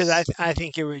 Because Yes. I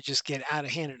think it would just get out of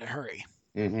hand in a hurry.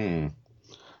 Mm-hmm.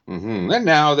 Mm-hmm. And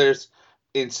now there's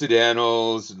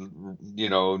incidentals,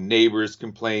 neighbors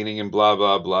complaining and blah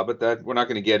blah blah. But that we're not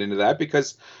going to get into that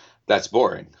because that's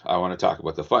boring. I want to talk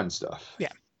about the fun stuff. Yeah.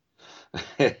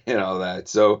 That.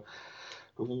 So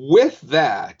with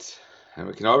that, and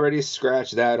we can already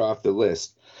scratch that off the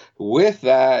list. With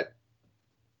that,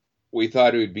 we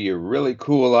thought it would be a really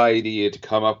cool idea to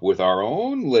come up with our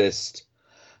own list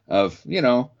of,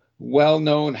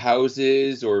 well-known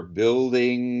houses or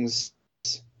buildings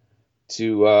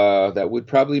to that would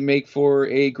probably make for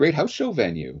a great house show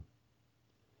venue.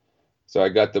 So I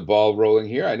got the ball rolling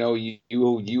here. I know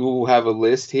you have a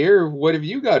list here. What have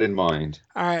you got in mind?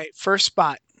 All right. First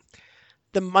spot,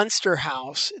 the Munster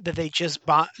house that they just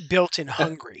built in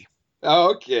Hungary.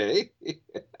 Okay.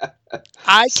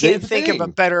 I Same can't think of a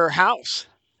thing. better house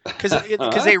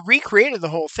because they recreated the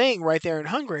whole thing right there in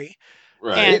Hungary.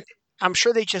 And Right. I'm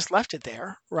sure they just left it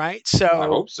there, right? I So,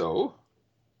 hope so.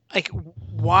 like,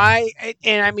 why?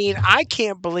 And I mean, I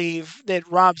can't believe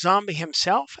that Rob Zombie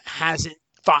himself hasn't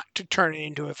thought to turn it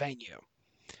into a venue.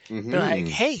 Be like, Mm-hmm.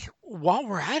 hey, while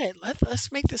we're at it,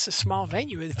 let's make this a small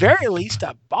venue, at the very least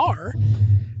a bar,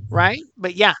 right?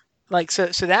 But yeah, like so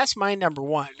that's my number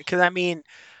one because I mean,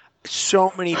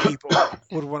 so many people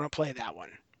would want to play that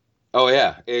one. Oh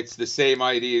yeah, it's the same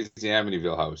idea as the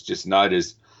Amityville house, just not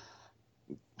as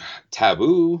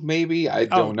taboo. Maybe I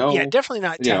Oh don't yeah, know. definitely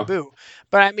not taboo.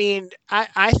 But I mean,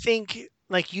 I think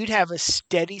like you'd have a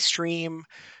steady stream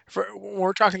for when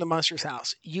we're talking the Monsters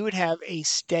House, you would have a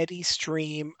steady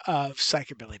stream of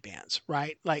psychobilly bands,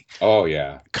 right? Like Oh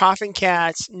yeah, Coffin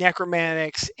Cats,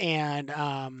 Necromantics, and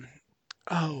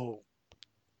oh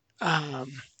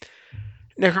um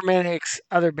Necromantics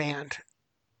other band.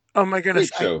 Oh my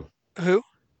goodness, Creep I Show. who?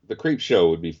 The Creep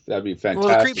Show that'd be Well, the Creep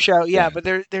fantastic. Show, yeah, Yeah. but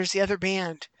there's the other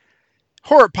band,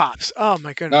 Horror Pops. Oh my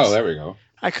Oh, goodness, there we go.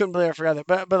 I couldn't believe I forgot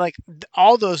that. But like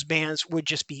all those bands would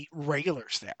just be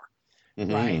regulars there,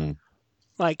 right? Mm-hmm.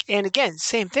 Like, and again,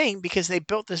 same thing because they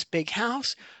built this big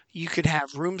house. You could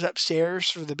have rooms upstairs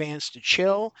for the bands to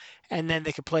chill, and then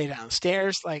they could play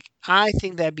downstairs. Like, I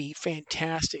think that'd be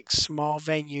fantastic, small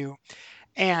venue,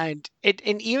 and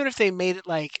even if they made it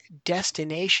like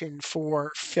destination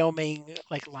for filming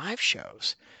like live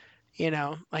shows,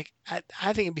 like I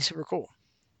think it'd be super cool.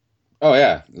 Oh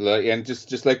yeah, and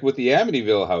just like with the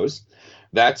Amityville house,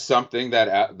 that's something that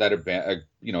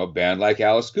a band like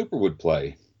Alice Cooper would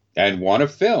play and want to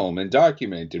film and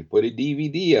document and put a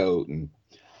DVD out and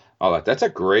all that. That's a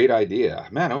great idea,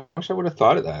 man. I wish I would have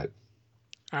thought of that.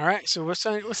 All right, so what's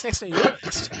next on your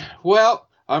list? Well,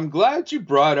 I'm glad you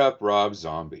brought up Rob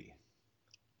Zombie.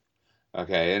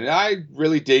 Okay, and I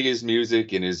really dig his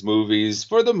music and his movies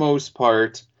for the most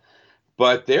part.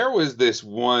 But there was this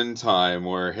one time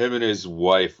where him and his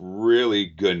wife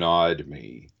really gnawed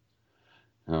me.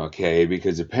 Okay,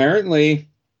 because apparently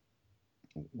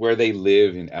where they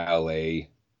live in LA,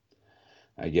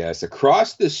 I guess,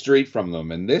 across the street from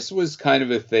them, and this was kind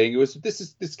of a thing.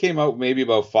 This came out maybe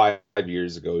about 5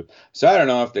 years ago. So I don't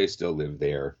know if they still live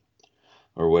there.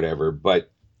 or whatever.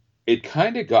 But it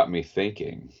kind of got me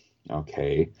thinking.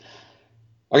 Okay,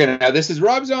 okay. Now this is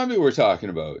Rob Zombie we're talking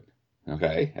about.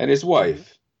 Okay, and his Hmm.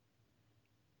 wife.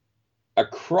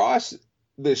 Across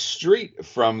the street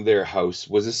from their house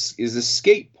is a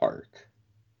skate park.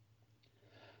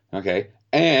 Okay,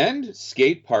 and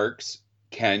skate parks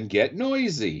can get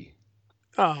noisy.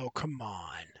 Oh, come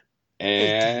on. It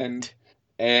and didn't.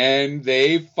 and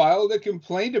they filed a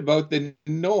complaint about the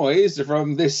noise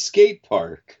from this skate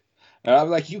park. And I'm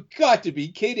like, you got to be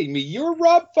kidding me! You're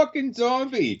Rob fucking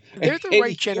Zombie, They're the and right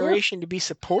you're generation to be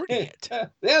supporting it.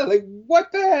 yeah, like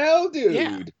what the hell,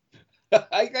 Yeah. dude?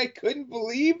 I couldn't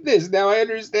believe this. Now I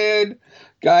understand,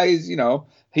 guys.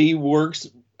 He works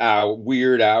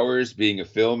weird hours being a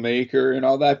filmmaker and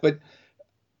all that, but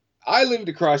I lived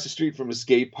across the street from a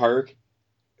skate park.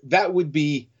 That would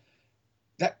be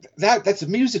that's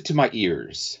music to my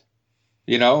ears.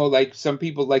 Like some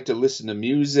people like to listen to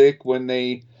music when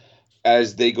they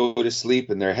as they go to sleep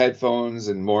in their headphones,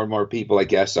 and more people, I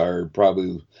guess, are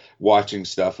probably watching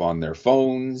stuff on their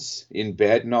phones in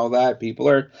bed and all that. People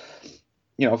are,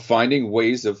 finding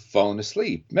ways of falling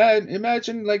asleep. Man,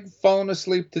 imagine like falling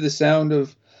asleep to the sound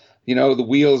of, the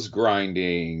wheels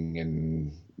grinding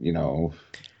and,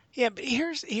 Yeah, but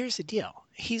here's the deal.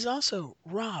 He's also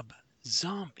Rob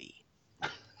Zombie,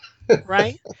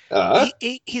 right? uh,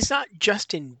 He's not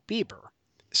Justin Bieber.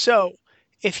 So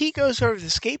if he goes over to the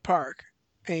skate park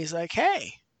and he's like,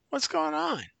 "Hey, what's going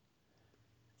on?"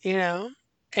 you know,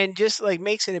 and just like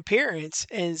makes an appearance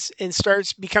and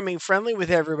starts becoming friendly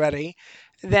with everybody,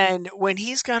 then when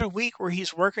he's got a week where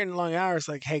he's working long hours,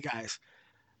 like, "Hey guys,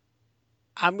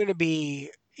 I'm gonna be,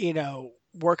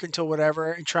 working till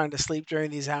whatever and trying to sleep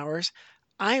during these hours,"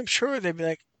 I am sure they'd be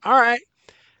like, "All right.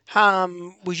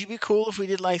 Would you be cool if we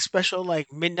did like special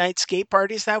like midnight skate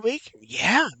parties that week?"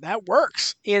 Yeah, that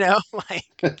works.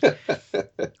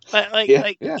 Like yeah,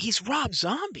 like yeah. he's Rob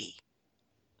Zombie.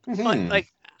 Like Hmm. like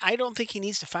I don't think he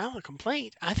needs to file a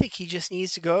complaint. I think he just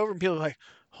needs to go over and people are like,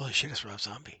 "Holy shit, it's Rob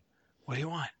Zombie. What do you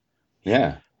want?" Yeah,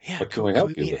 Yeah. yeah. What can Could, we could we help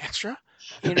you be an with? extra?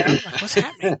 Like what's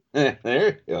happening? There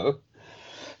you go.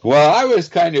 Well, I was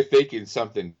kind of thinking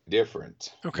something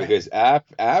different Okay. because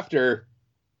after,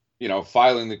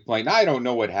 filing the complaint, I don't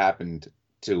know what happened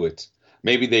to it.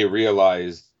 Maybe they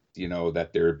realized, that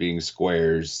they were being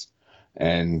squares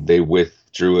and they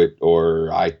withdrew it,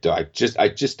 or I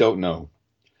just don't know.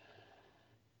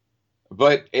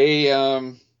 But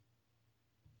a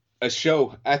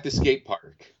show at the skate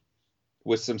park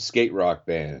with some skate rock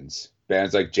bands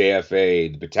like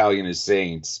JFA, the Battalion of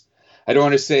Saints. I don't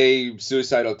want to say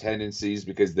Suicidal Tendencies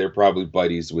because they're probably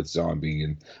buddies with Zombie,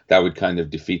 and that would kind of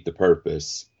defeat the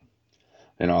purpose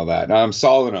and all that. Now I'm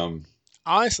solid them.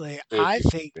 Honestly, I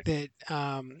think that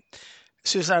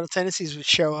suicidal tendencies would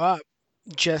show up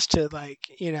just to like,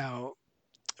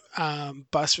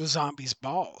 bust with zombies'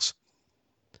 balls.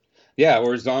 Yeah,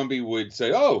 or Zombie would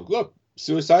say, "Oh, look,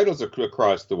 Suicidals are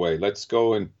across the way. Let's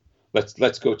go and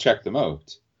let's go check them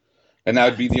out." And that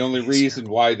would I be the think only it'd be reason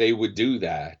hysterical. why they would do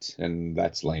that, and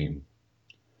that's lame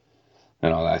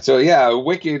and all that. So yeah, a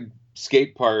wicked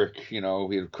skate park.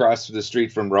 We'd cross the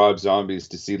street from Rob Zombies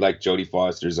to see like Jodie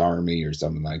Foster's Army or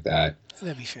something like that.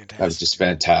 That'd be That was fantastic. just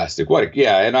fantastic.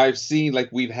 Yeah, and I've seen like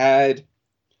we've had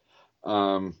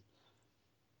um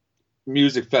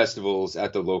music festivals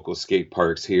at the local skate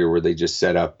parks here where they just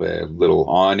set up a little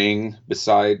awning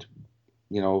beside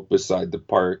the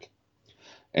park,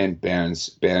 and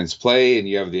bands play, and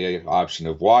you have the option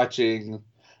of watching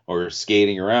or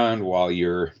skating around while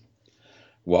you're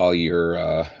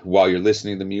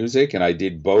listening to music. And I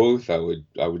did both. I would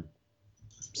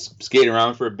skate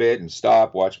around for a bit and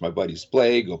stop, watch my buddies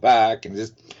play, go back, and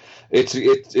just it's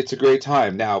a great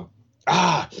time. Now,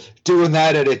 doing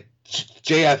that at a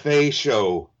JFA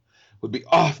show would be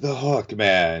off the hook,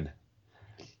 man.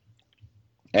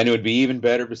 And it would be even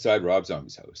better beside Rob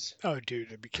Zombie's house. Oh, dude,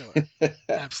 that'd be killer.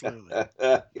 Absolutely.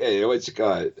 Hey, what you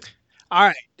got? All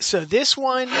right. So this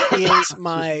one is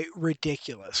my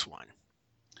ridiculous one.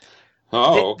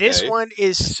 Oh, This okay. one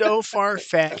is so far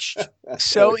fetched,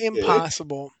 so Okay.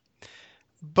 impossible,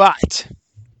 but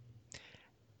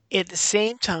at the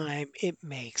same time, it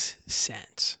makes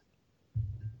sense.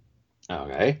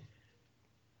 Okay.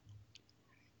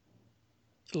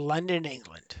 London,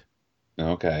 England,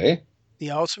 Okay.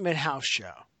 the ultimate house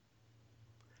show,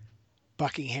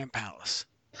 Buckingham Palace.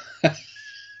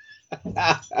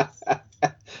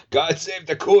 God save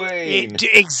the Queen.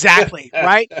 Exactly,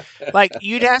 right? Like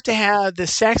you'd have to have the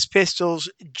Sex Pistols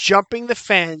jumping the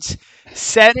fence,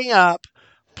 setting up,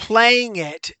 playing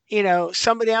it.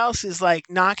 Somebody else is like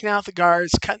knocking out the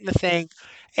guards, cutting the thing,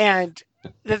 and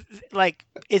like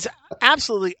it's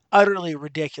absolutely utterly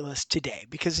ridiculous today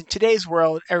because in today's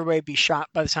world everybody'd be shot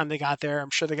by the time they got there. I'm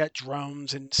sure they got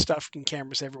drones and stuff and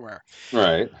cameras everywhere.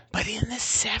 Right. But in the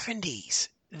 70s,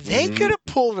 they could Hmm. have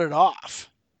pulled it off.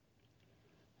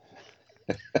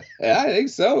 Yeah, I think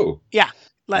so. Yeah.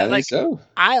 I think Like so.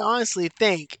 I honestly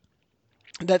think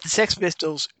that the Sex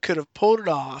Pistols could have pulled it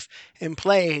off and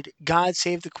played God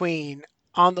Save the Queen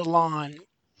on the lawn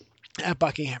at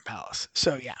Buckingham Palace.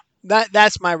 So yeah,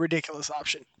 that's my ridiculous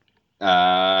option.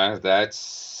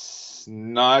 That's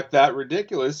not that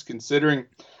ridiculous considering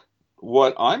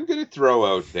what I'm going to throw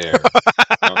out there.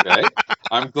 Okay.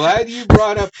 I'm glad you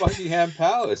brought up Buckingham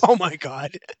Palace Oh my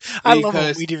God. I love when we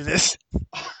because do this.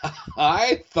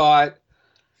 I thought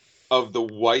of the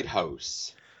White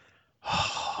House.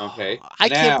 Okay. I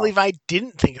can't Now, believe I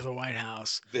didn't think of the White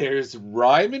House. there's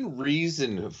rhyme and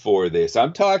reason for this.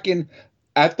 I'm talking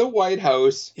at the White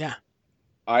House, Yeah.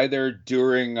 either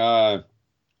during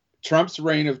Trump's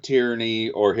reign of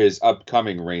tyranny or his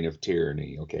upcoming reign of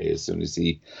tyranny. Okay. As soon as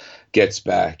he gets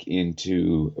back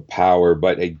into power,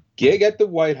 but a gig at the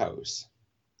White House.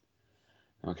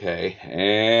 Okay.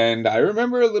 And I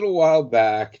remember a little while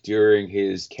back during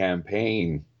his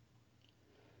campaign,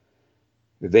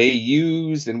 they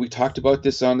used, and we talked about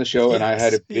this on the show, and I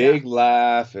had Yes. a Yeah. big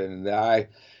laugh, and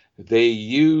they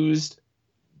used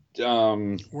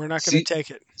We're not going to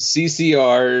take it.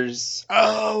 CCR's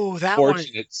Oh, that one.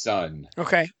 Fortunate Son.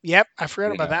 Okay. Yep. I forgot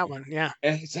You about know, that one. Yeah.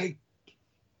 and it's like,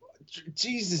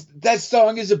 Jesus, that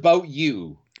song is about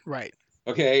you. Right.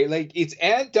 Okay, like it's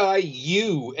anti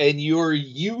you, and you're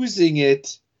using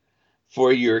it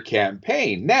for your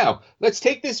campaign. Now, let's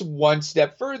take this one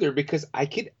step further because I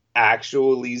can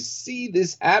actually see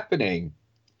this happening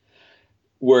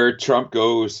where Trump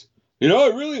goes, I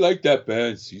really like that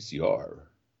band CCR.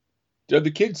 Are the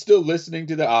kids still listening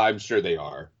to that? I'm sure they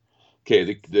are.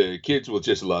 Okay, the kids will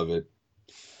just love it.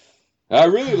 I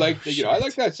really like the, I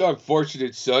like that song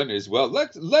Fortunate Son as well.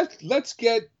 Let's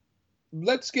get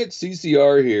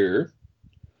CCR here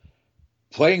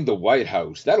playing the White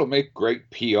House. That'll make great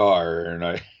PR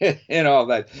and and all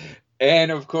that.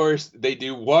 And of course, they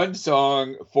do one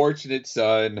song, Fortunate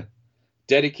Son,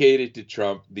 dedicated to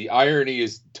Trump. The irony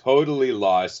is totally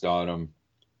lost on him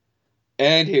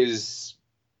and his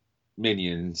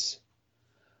minions.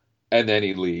 And then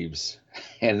he leaves.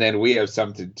 And then we have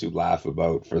something to laugh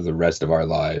about for the rest of our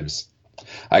lives.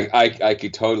 I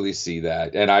could totally see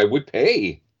that. And I would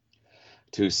pay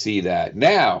to see that.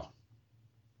 Now,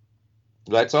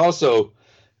 let's also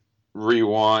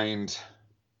rewind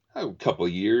a couple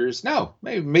of years. No,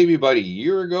 maybe about a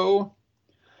year ago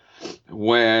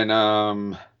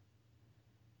when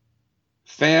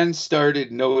fans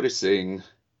started noticing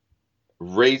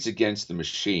Rage Against the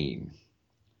Machine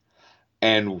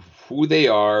and who they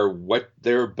are, what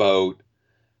they're about,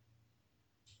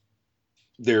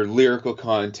 their lyrical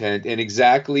content, and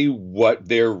exactly what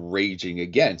they're raging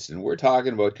against. And we're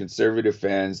talking about conservative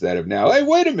fans that have now, hey,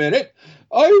 wait a minute,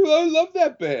 I love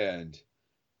that band.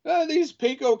 These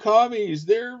pinko commies,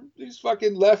 they're these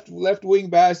fucking left wing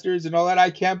bastards and all that. I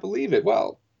can't believe it.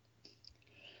 Well,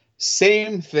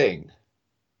 same thing.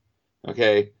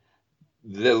 Okay,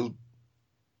 the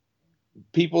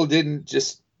people didn't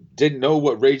know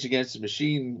what Rage Against the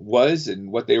Machine was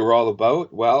and what they were all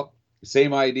about. Well,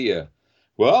 same idea.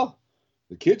 Well,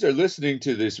 the kids are listening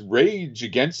to this Rage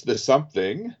Against the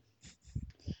something.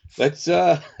 Let's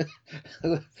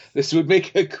this would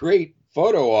make a great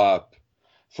photo op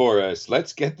for us.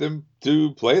 Let's get them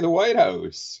to play the White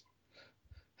House.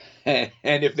 And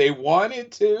if they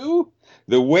wanted to,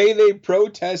 the way they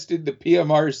protested the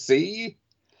PMRC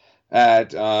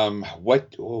at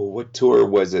what tour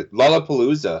was it?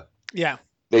 Lollapalooza. Yeah.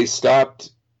 They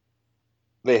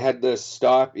had to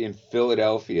stop in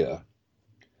Philadelphia.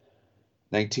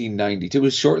 1992. It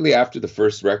was shortly after the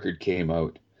first record came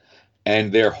out.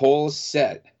 And their whole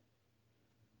set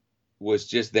was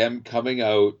just them coming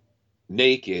out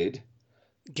naked,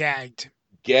 Gagged,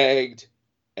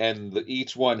 and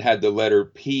each one had the letter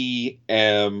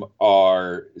PMRC.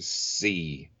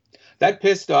 That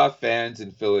pissed off fans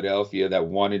in Philadelphia that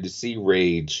wanted to see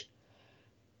Rage.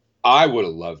 I would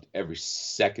have loved every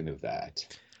second of that.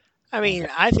 I mean,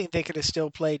 I think they could have still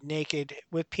played naked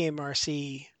with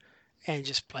PMRC and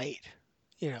just played.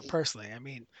 Personally, I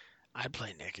mean, I'd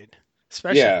play naked,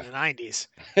 especially in the 90s.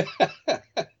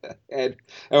 and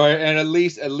at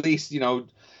least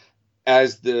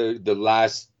as the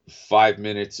last 5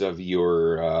 minutes of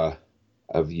your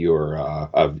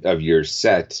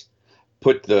set,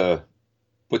 put the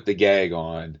gag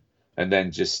on, and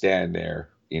then just stand there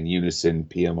in unison,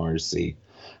 PMRC,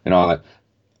 and all that.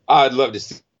 I'd love to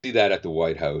see see that at the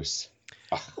White House.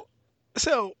 Ah,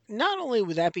 So not only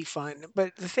would that be fun,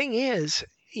 but the thing is,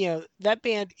 that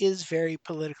band is very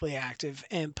politically active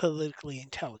and politically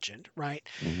intelligent, right?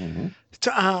 mhm.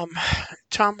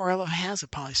 Tom Morello has a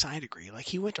poli sci degree. Like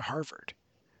he went to Harvard,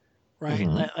 right?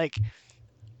 Mhm. Like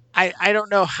I don't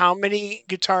know how many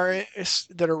guitarists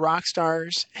that are rock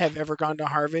stars have ever gone to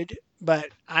Harvard, but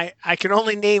I can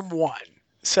only name one.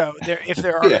 So if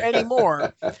there are Yeah. any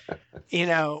more,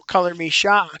 color me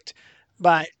shocked,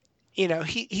 but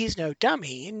he's no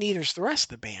dummy, and neither's the rest of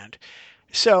the band.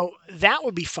 So that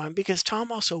would be fun because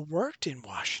Tom also worked in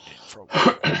Washington for a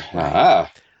while, right?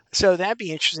 Ah. So that'd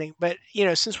be interesting. But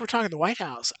since we're talking the White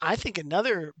House, I think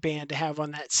another band to have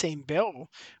on that same bill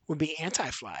would be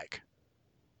Anti-Flag.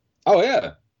 Oh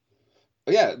yeah.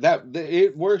 Yeah,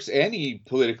 it works any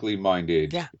politically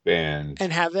minded Yeah, band.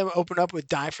 and have them open up with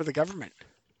 "Die for the Government."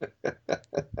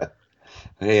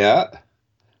 Yeah.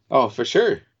 Oh, for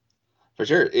sure. For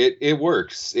sure. It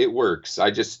works. It works.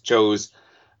 I just chose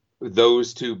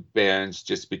those two bands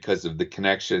just because of the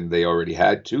connection they already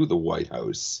had to the White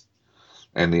House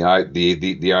and the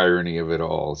irony of it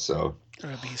all. So,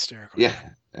 That'd be hysterical. yeah, Yeah.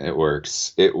 it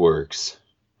works. It works.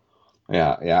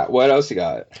 Yeah, yeah. What else you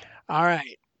got? All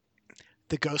right,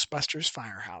 the Ghostbusters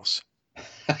Firehouse.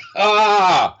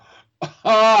 Ah!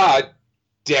 Ah,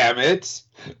 damn it.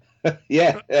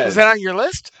 Was that Yes. on your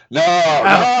list? No, Oh,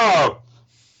 no.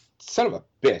 Son of a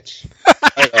bitch.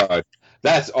 My God.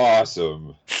 That's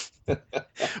awesome.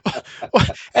 well,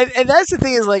 and that's the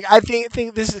thing is like I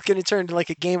think this is going to turn to like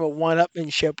a game of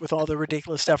one-upmanship with all the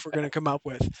ridiculous stuff we're going to come up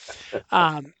with.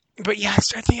 But yeah, I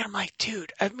started thinking, I'm like,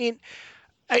 dude. I mean,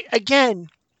 again,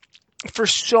 for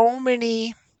so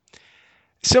many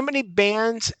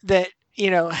bands that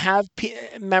have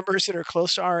members that are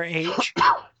close to our age,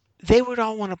 they would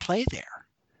all want to play there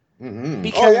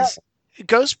Oh yeah. because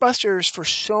Ghostbusters for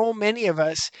so many of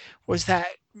us was that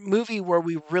movie where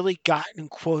we really got and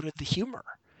quoted the humor.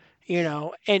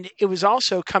 And it was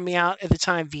also coming out at the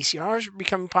time VCRs were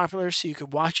becoming popular, so you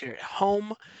could watch it at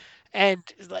home. And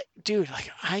like, dude, like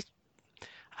I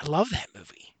love that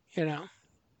movie.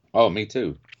 Oh, me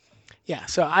too. Yeah,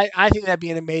 so I think that'd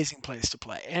be an amazing place to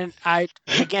play. And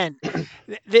again,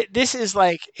 this is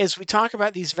like, as we talk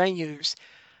about these venues,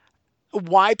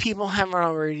 why people haven't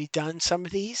already done some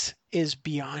of these is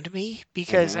beyond me.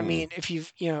 Because I Hmm. mean, if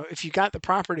you got the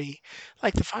property,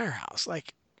 like the Firehouse,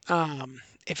 like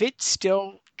if it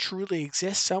still truly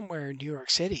exists somewhere in New York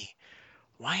City,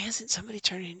 why hasn't somebody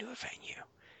turned it into a venue?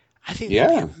 I think that'd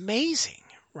be Yeah, amazing,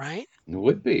 right? it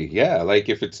would be. Yeah, like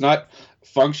if it's not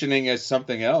functioning as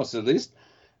something else, at least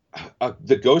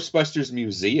the Ghostbusters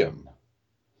Museum.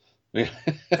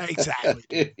 Exactly,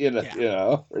 dude.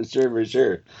 Yeah, For sure, for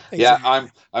sure. Yeah,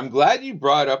 exactly. I'm glad you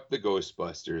brought up the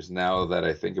Ghostbusters now that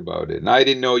I think about it. And I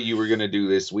didn't know you were going to do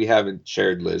this. We haven't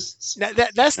shared lists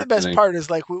That's or the best anything. part is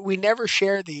like we never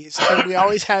share these, and we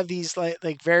always have these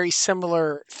like very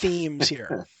similar themes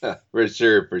here. For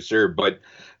sure, for sure. But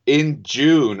in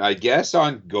June, I guess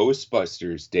on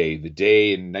Ghostbusters Day, the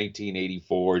day in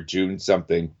 1984, June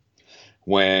something,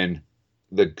 when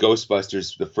the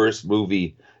Ghostbusters, the first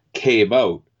movie, came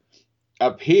out,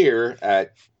 up here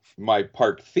at my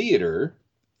park theater,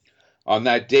 on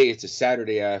that day, it's a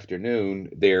Saturday afternoon,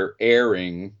 they're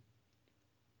airing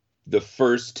the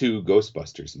first two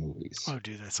Ghostbusters movies. Oh,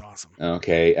 dude, that's awesome.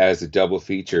 Okay, as a double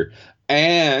feature.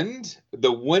 And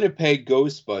the Winnipeg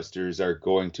Ghostbusters are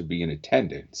going to be in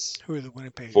attendance Who are the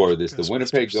Winnipeg for this. The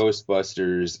Winnipeg Ghostbusters?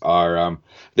 Ghostbusters are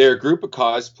they're a group of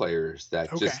cosplayers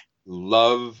that Okay, just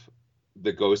love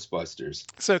the Ghostbusters.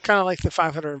 so kind of like the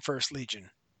 501st Legion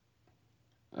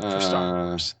for Star Uh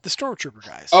Wars, the Stormtrooper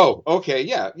guys. oh, okay,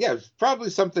 yeah, yeah, probably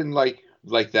something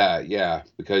like that, yeah,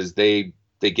 because they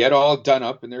get all done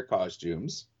up in their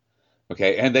costumes,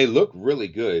 okay, and they look really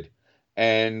good,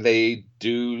 and they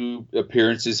do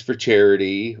appearances for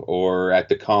charity or at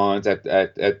the cons, at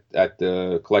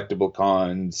the collectible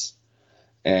cons,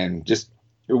 and just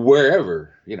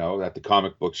wherever, at the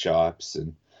comic book shops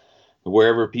and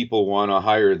wherever people want to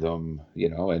hire them,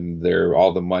 and they're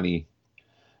all the money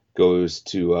goes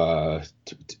to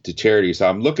charity. So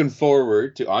I'm looking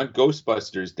forward to on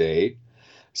Ghostbusters Day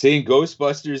seeing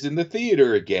Ghostbusters in the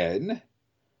theater again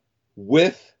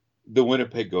with the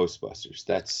Winnipeg Ghostbusters.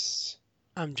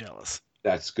 I'm jealous.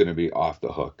 That's going to be off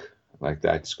the hook. Like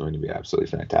that's going to be absolutely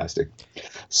fantastic.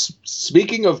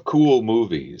 Speaking of cool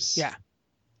movies, Yeah.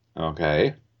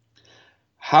 okay.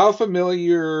 How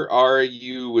familiar are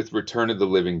you with Return of the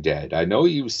Living Dead? I know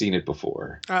you've seen it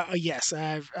before. Yes,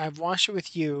 I've watched it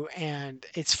with you, and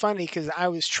it's funny because I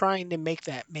was trying to make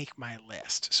my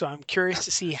list. So I'm curious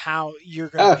to see how you're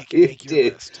gonna Oh, make you make your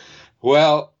did. list.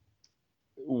 Well,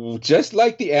 just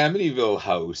like the Amityville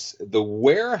house, the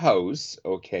warehouse,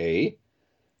 okay,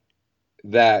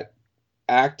 that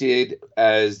acted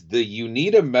as the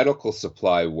Unita Medical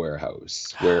Supply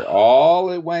warehouse, where all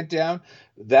it went down,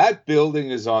 that building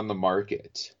is on the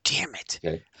market. Damn it.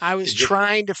 Okay. I was The-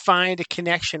 trying to find a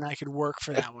connection I could work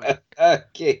for that one.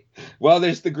 okay. Well,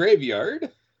 there's the graveyard.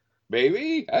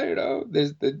 Maybe. I don't know.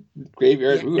 There's the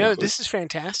graveyard. Yeah, Who no, knows? this is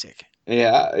fantastic.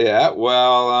 Yeah, yeah.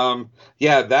 Well,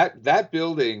 yeah, that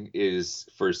building is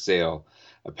for sale.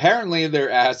 Apparently, they're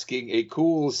asking a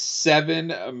cool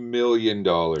 $7 million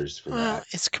for Well, that.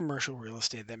 it's commercial real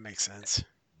estate. That makes sense.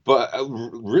 But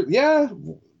yeah,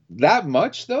 that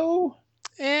much though?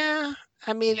 Yeah,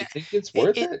 I mean, You think it's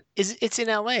worth it? it's in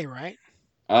LA, right?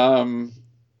 Um,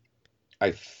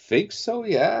 I think so,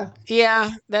 yeah.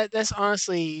 Yeah, that's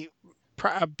honestly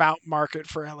about market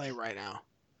for LA right now.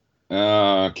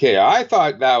 Okay, I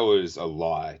thought that was a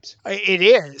lot, It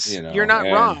is. You're not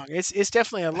and wrong. It's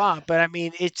definitely a lot, but I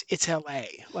mean, it's LA.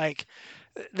 Like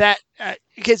that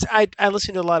because I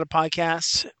listen to a lot of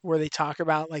podcasts where they talk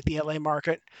about like the LA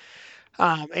market.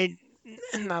 And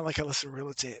not like I listen to real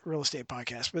estate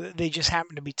podcasts, but they just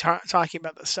happen to be talking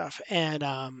about this stuff. And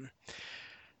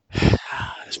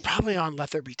it's probably on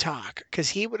Let There Be Talk because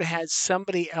he would have had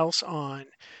somebody else on,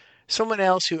 someone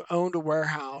else who owned a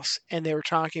warehouse, and they were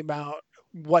talking about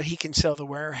what he can sell the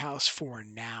warehouse for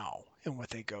now and what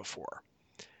they go for.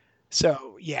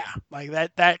 So yeah, like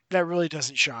that really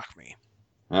doesn't shock me.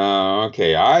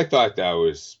 okay, I thought that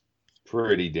was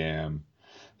pretty damn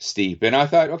steep, and I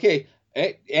thought, okay,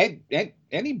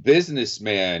 any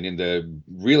businessman in the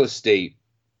real estate,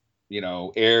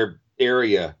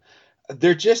 area,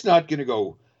 they're just not going to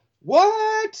go,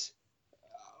 what?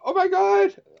 Oh my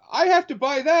God, I have to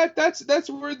buy that. That's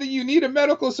where the Unita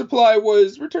Medical Supply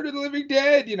was. Return of the Living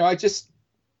Dead. I just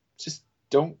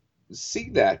don't see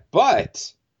that.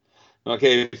 But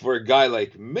okay, for a guy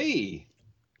like me,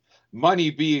 money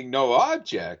being no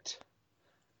object,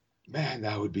 man,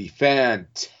 that would be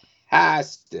fantastic.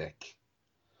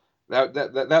 That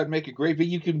would make it great. But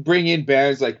you can bring in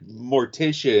bands like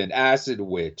Mortician, Acid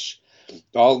Witch,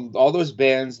 all those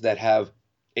bands that have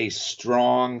a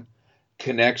strong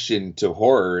connection to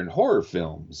horror and horror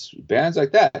films, bands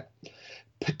like that,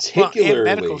 Well, and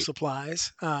medical particularly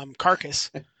supplies,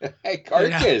 Carcass. hey, You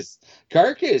know,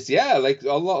 Carcass, yeah, like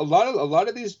a lot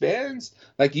of these bands,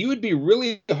 like you would be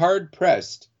really hard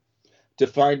pressed to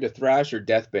find a thrash or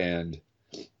death band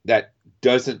that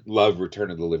doesn't love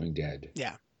Return of the Living Dead.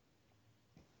 yeah.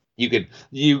 You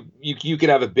could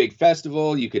have a big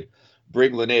festival. You could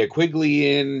bring Linnea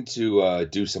Quigley in to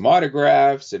do some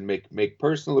autographs and make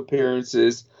personal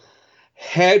appearances,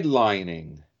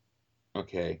 headlining.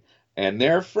 Okay, and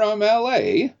they're from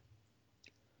L.A.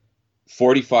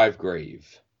 45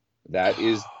 Grave.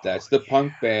 That's the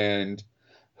punk band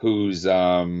whose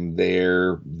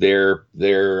their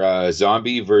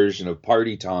zombie version of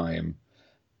Party Time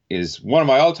is one of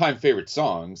my all-time favorite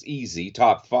songs, easy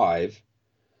top 5.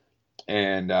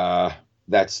 And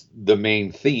that's the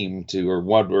main theme to, or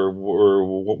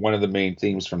one of the main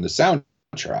themes from the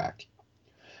soundtrack.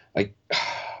 Like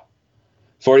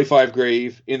 45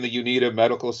 Grave in the Unita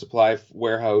Medical Supply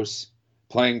warehouse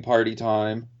playing Party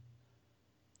Time.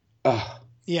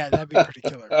 Yeah, that'd be pretty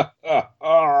killer.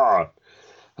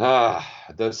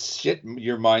 The shit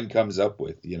your mind comes up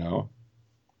with,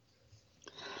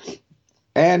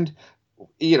 and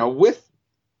with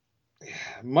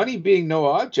money being no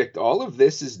object, all of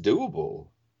this is doable.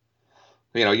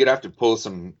 You'd have to pull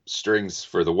some strings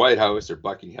for the White House or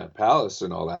Buckingham Palace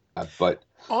and all that, but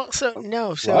Also, no. a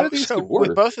lot So, of these so could with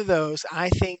work. both of those, I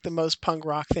think the most punk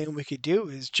rock thing we could do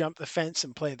is jump the fence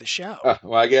and play the show.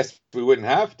 Well, I guess we wouldn't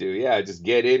have to. Yeah, just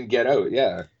get in, get out.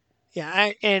 Yeah.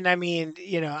 Yeah, I mean,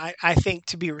 I think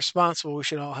to be responsible, we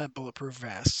should all have bulletproof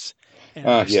vests and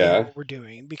understand Yeah. what we're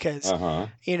doing because, Uh-huh.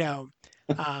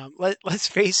 let's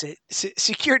face it,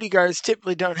 security guards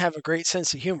typically don't have a great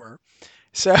sense of humor,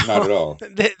 so Not at all.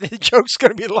 the joke's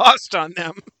going to be lost on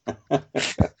them.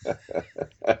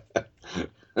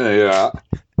 Yeah.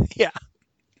 Yeah.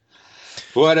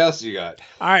 What else you got?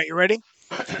 All right, you ready?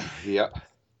 Yeah.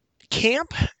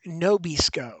 Camp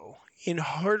Nobisco in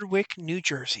Hardwick, New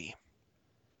Jersey.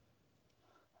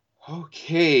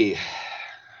 Okay.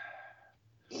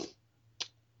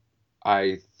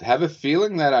 I have a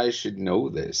feeling that I should know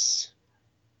this.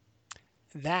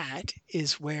 That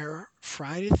is where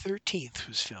Friday the 13th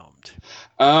was filmed.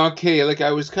 Okay, like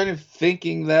I was kind of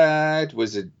thinking that.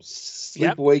 Was it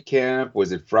Sleepaway Camp?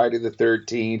 Was it Friday the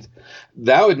 13th?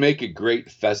 That would make a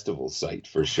great festival site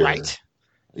for sure. Right.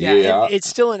 Yeah, and it's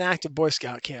still an active Boy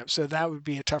Scout camp, so that would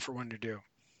be a tougher one to do.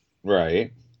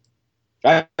 Right.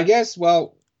 I guess.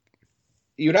 Well,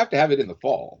 you'd have to have it in the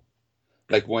fall,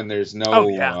 like Oh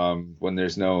yeah. when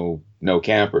there's no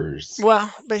campers.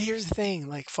 Well, but here's the thing: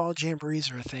 like fall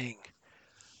jamborees are a thing,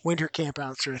 winter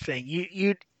campouts are a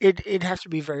thing. It'd have to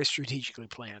be very strategically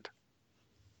planned.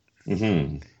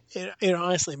 Hmm. It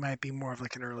honestly might be more of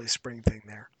like an early spring thing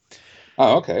there.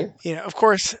 Oh, okay. Of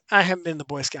course, I haven't been to the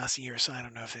Boy Scouts in years, so I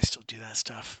don't know if they still do that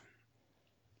stuff.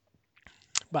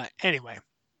 But anyway,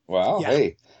 Well, yeah.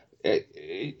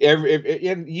 hey,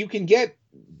 and you can get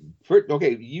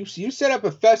okay. You set up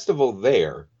a festival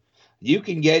there. You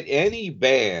can get any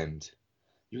band.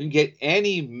 You can get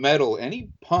any metal, any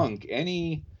punk,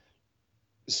 any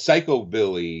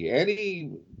psychobilly,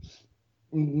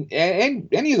 and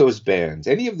any of those bands,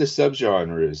 any of the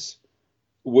subgenres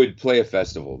would play a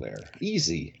festival there.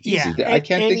 Easy, Yeah, easy. I and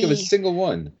can't think of a any single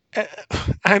one. uh,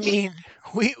 I mean,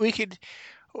 we could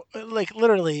like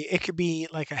literally it could be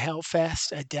like a hell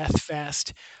fest, a death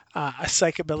fest, a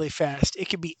psychobilly fest. It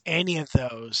could be any of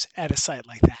those at a site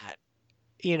like that.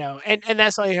 And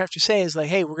that's all you have to say is like,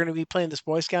 hey, we're going to be playing this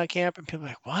Boy Scout camp, and people are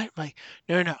like, what? I'm like,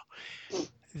 no, no,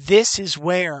 this is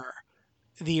where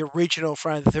the original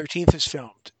Friday the 13th is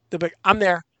filmed. They're like, I'm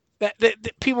there. That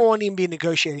people won't even be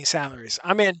negotiating salaries.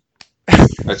 I'm in.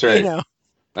 That's you right. know,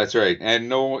 That's right. And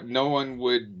no one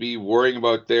would be worrying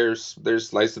about their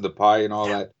slice of the pie and all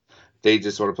that. They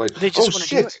just want to play. they Oh just want to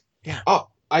do it. shit! Yeah, Oh,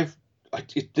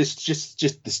 this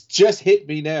just hit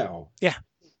me now. yeah.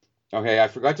 Okay, I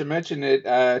forgot to mention it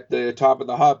at the top of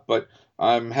the hop, but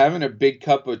I'm having a big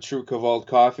cup of True Cavalt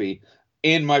coffee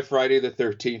in my Friday the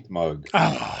 13th mug.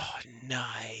 Oh, I'm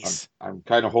nice. I'm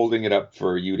kind of holding it up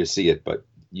for you to see it, but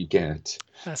you can't.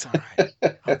 That's all right.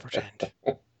 I'll pretend.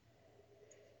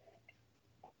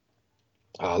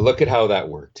 Look at how that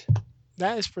worked.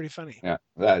 That is pretty funny. Yeah,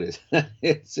 that is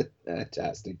it's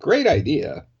fantastic. Great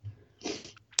idea.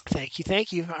 Thank you,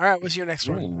 thank you. All right, what's your next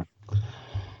one? Yeah.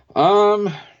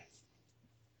 Um,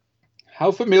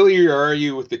 how familiar are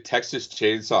you with the Texas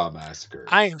Chainsaw Massacre?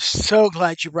 I am so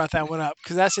glad you brought that one up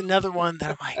because that's another one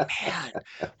that I'm like, man,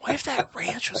 what if that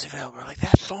ranch was available, like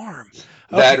that farm?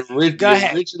 Okay, go The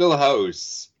ahead. original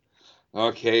house.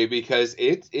 Okay, because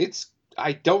it's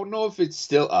I don't know if it's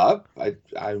still up.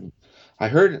 I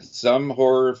heard some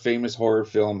famous horror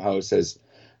film house has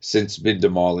since been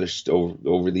demolished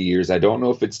over the years. I don't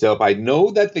know if it's still up. I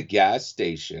know that the gas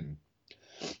station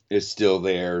is still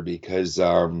there because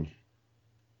I've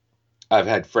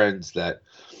had a friend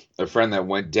that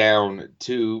went down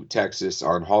to Texas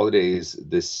on holidays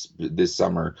this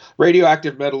summer.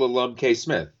 Radioactive Metal alum K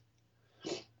Smith,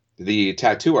 the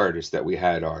tattoo artist that we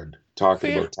had on Oh,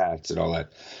 talking yeah. about tats and all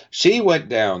that. She went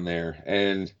down there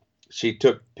and she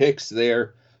took pics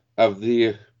there of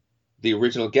the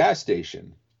original gas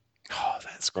station Oh,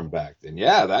 that's from cool. back then.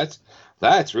 Yeah,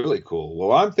 that's really cool.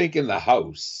 Well, I'm thinking the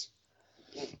house.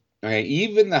 Okay,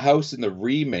 even the house in the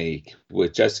remake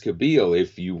with Jessica Biel,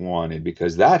 if you wanted,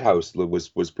 because that house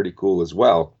was pretty cool as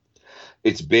well.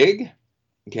 It's big,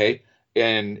 okay,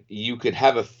 and you could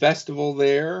have a festival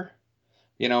there.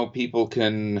 People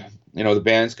can, the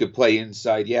bands could play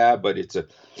inside, yeah, but it's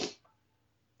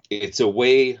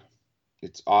away,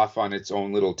 it's off on its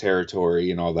own little territory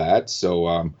and all that.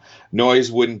 So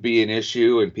noise wouldn't be an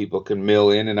issue, and people can mill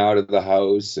in and out of the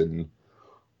house, and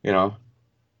you know,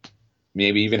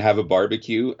 maybe even have a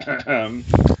barbecue. I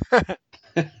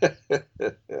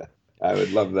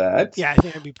would love that. Yeah, I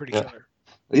think that'd be pretty Uh, killer.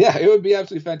 Yeah, it would be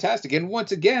absolutely fantastic. And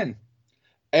once again,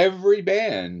 every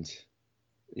band,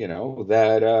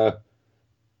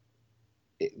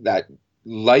 that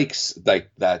likes like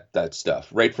that stuff,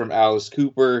 right from Alice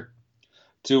Cooper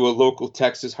to a local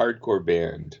Texas hardcore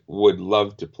band, would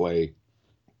love to play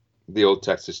the old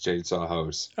Texas Chainsaw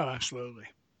House. Oh, absolutely.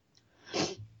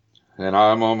 And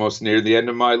I'm almost near the end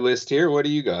of my list here. What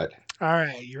do you got? All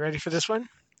right, you ready for this one?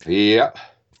 Yeah.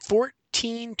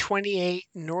 1428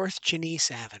 North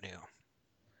Janice Avenue.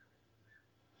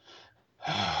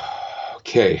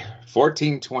 Okay.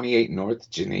 1428 North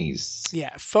Janice.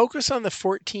 Yeah, focus on the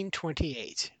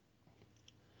 1428.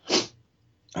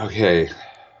 Okay.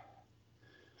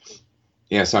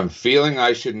 Yes, I'm feeling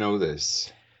I should know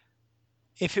this.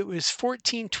 If it was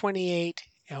 1428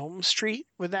 Elm Street,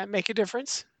 would that make a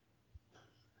difference?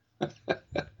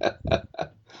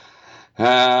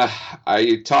 Are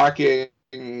you talking?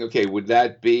 Okay, would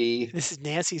that be This is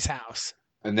Nancy's house.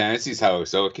 Nancy's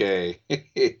house? Okay.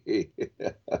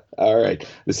 All right.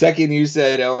 The second you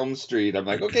said Elm Street, I'm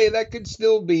like, okay, that could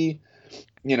still be,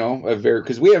 a very,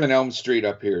 because we have an Elm Street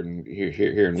up here in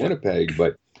Yeah. Winnipeg,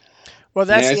 but Well,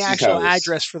 that's the Nancy's actual house.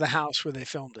 address for the house where they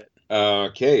filmed it.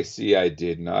 Okay, see, I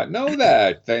did not know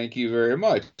that. Thank you very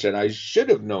much. And I should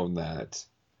have known that.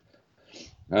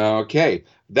 Okay,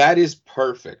 that is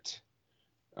perfect.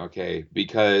 Okay,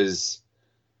 because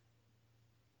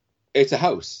it's a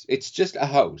house. It's just a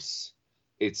house.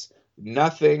 It's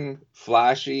nothing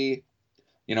flashy.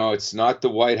 It's not the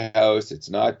White House. It's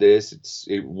not this.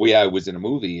 Yeah, it was in a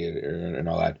movie and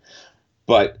all that,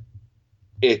 but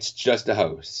it's just a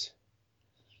house.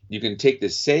 You can take the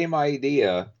same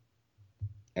idea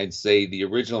and say the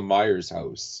original Myers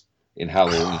house in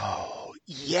Halloween. Oh,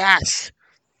 yes.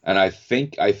 And I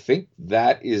think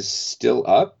that is still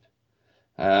up.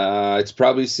 It's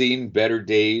probably seen better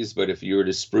days, but if you were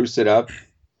to spruce it up,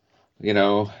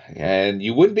 and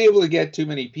you wouldn't be able to get too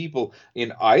many people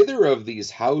in either of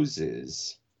these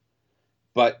houses.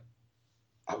 But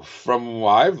from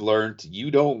what I've learned, you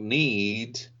don't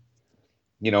need,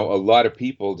 a lot of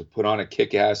people to put on a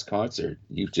kick-ass concert.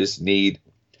 You just need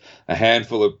a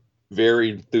handful of very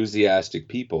enthusiastic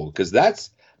people, because that's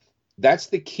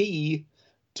the key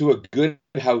to a good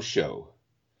house show.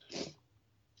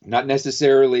 Not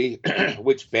necessarily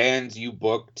which bands you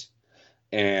booked,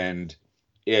 and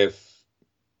if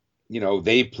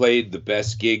they played the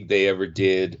best gig they ever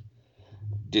did.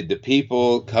 Did the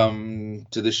people come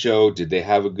to the show? Did they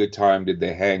have a good time? Did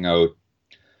they hang out?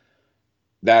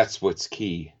 That's what's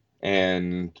key.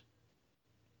 And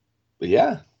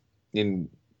yeah, in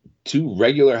two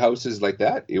regular houses like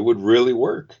that, it would really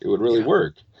work. It would really Yeah.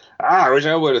 work. I wish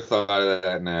I would have thought of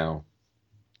that now.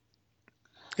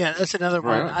 Yeah, that's another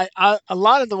one. Right. A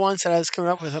lot of the ones that I was coming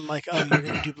up with, I'm like, oh, you're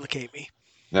going to duplicate me.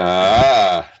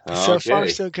 But so far,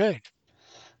 Okay. so good.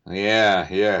 Yeah,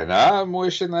 yeah. Now I'm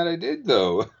wishing that I did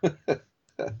though.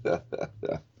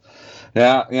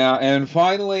 Yeah, yeah. And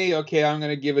finally, okay, I'm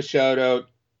gonna give a shout out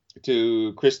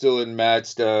to Crystal and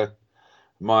Madsta,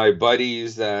 my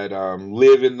buddies that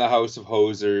live in the House of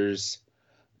Hosers.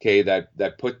 Okay,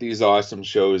 that put these awesome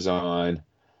shows on.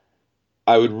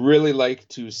 I would really like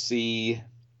to see,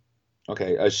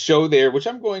 okay, a show there, which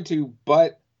I'm going to,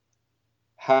 but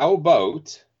how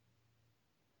about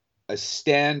a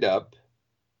stand-up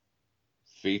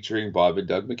featuring Bob and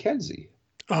Doug McKenzie?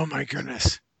 Oh, my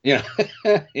goodness. You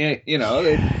know,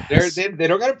 Yes. they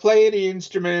don't got to play any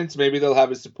instruments. Maybe they'll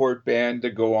have a support band to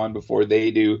go on before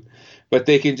they do, but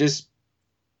they can just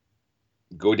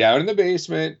go down in the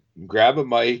basement, grab a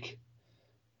mic,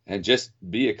 and just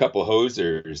be a couple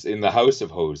hosers in the House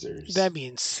of Hosers. That'd be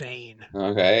insane.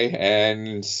 Okay,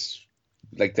 and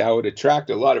like that would attract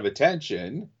a lot of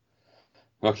attention.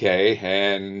 Okay,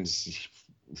 and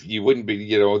you wouldn't be,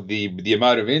 the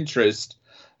amount of interest.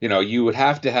 You would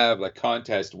have to have like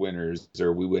contest winners,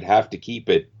 or we would have to keep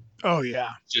it Oh,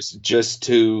 yeah. just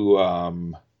to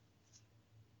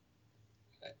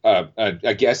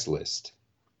a guest list.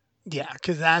 Yeah,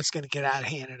 because that's going to get out of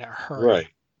hand in a Right, hurry. Yeah.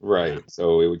 right.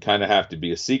 So it would kind of have to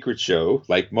be a secret show,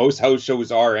 like most house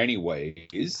shows are,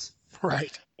 anyways.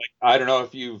 Right. I don't know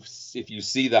if you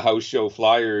see the house show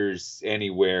flyers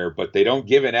anywhere, but they don't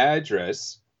give an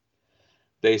address.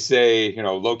 They say,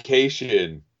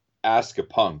 location, ask a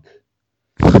punk.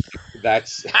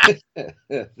 That's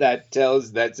that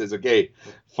says, okay,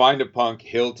 find a punk,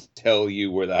 he'll tell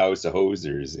you where the House of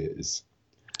Hosers is.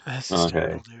 That's Okay.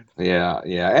 hysterical, dude. Yeah,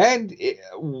 yeah. And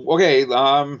okay,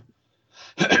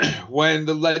 when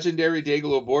the legendary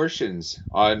Daigle abortions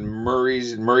on Murray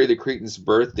the Cretin's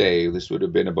birthday, this would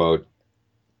have been about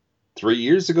 3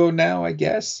 years ago now, I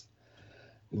guess.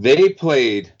 They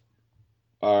played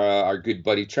our good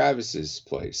buddy Travis's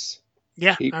place.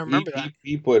 Yeah, He I he remember that.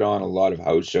 he, he put on a lot of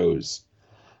house shows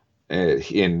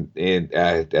in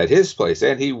at his place,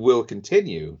 and he will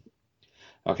continue.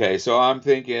 Okay, so I'm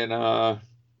thinking, okay,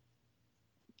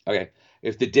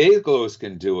 if the Dayglows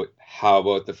can do it, how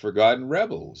about the Forgotten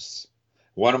Rebels?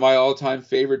 One of my all-time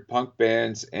favorite punk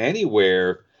bands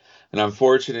anywhere. And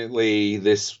unfortunately,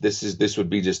 this would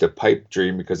be just a pipe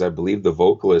dream because I believe the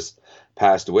vocalist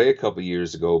passed away a couple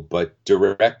years ago. But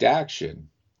Direct Action,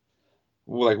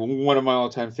 like one of my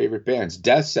all-time favorite bands,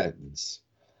 Death Sentence,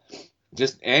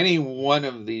 just any one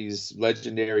of these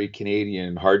legendary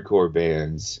Canadian hardcore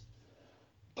bands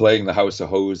playing the House of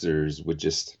Hosers would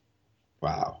just,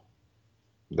 wow,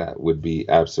 that would be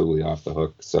absolutely off the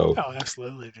hook. So Oh,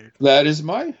 absolutely, dude. that is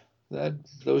my that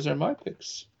those are my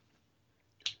picks.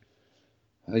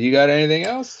 You got anything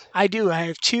else? I do. I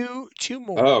have two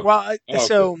more. Oh, Well, oh, good.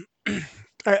 so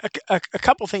a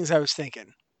couple things I was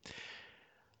thinking.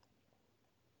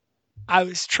 I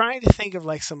was trying to think of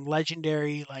like some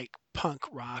legendary like punk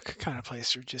rock kind of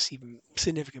place or just even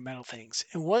significant metal things.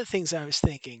 And one of the things I was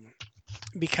thinking,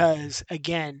 because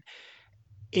again,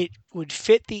 it would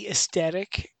fit the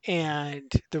aesthetic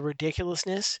and the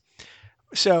ridiculousness.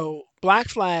 So Black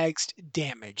Flag's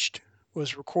Damaged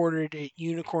was recorded at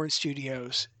Unicorn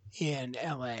Studios in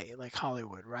LA, like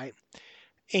Hollywood, right?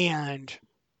 And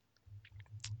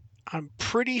I'm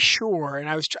pretty sure, and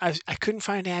I couldn't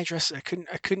find addresses. I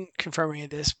couldn't confirm any of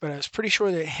this, but I was pretty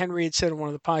sure that Henry had said on one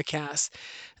of the podcasts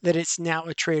that it's now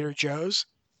a Trader Joe's.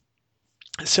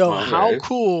 So how Okay.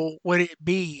 cool would it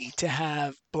be to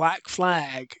have Black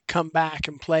Flag come back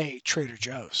and play Trader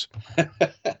Joe's?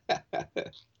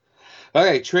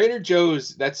 Okay, Trader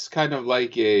Joe's, that's kind of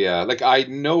like like I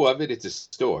know of it, it's a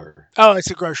store. Oh, it's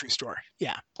a grocery store.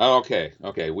 Yeah. Oh, okay.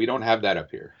 Okay, we don't have that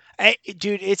up here.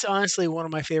 Dude, it's honestly one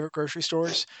of my favorite grocery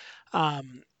stores.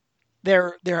 Um,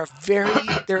 they're a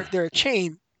they're a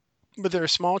chain, but they're a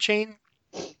small chain,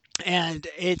 and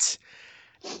it's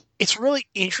really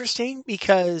interesting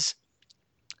because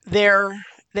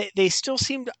they still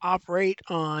seem to operate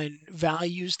on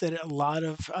values that a lot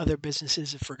of other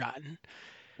businesses have forgotten.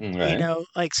 Okay.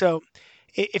 Like so,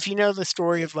 if you know the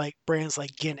story of like brands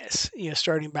like Guinness,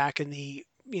 starting back in the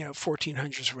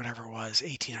 1400s or whatever it was,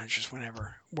 1800s,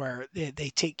 whatever, where they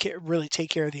really take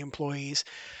care of the employees.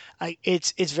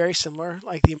 It's very similar.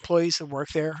 Like the employees that work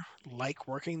there like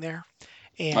working there,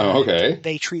 Oh, and okay.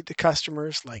 they treat the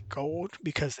customers like gold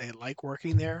because they like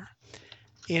working there.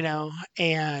 And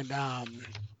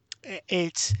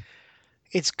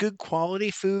it's good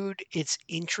quality food. It's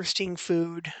interesting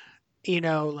food.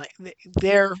 Like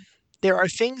there are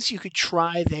things you could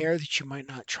try there that you might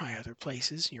not try other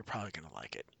places, and you're probably gonna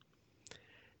like it.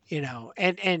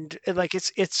 And like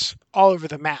it's all over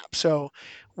the map. So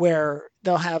where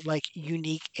they'll have like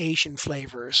unique Asian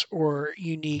flavors or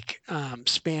unique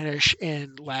Spanish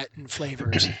and Latin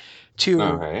flavors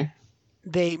to Okay.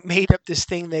 they made up this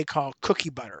thing they call cookie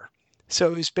butter.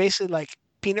 So it was basically like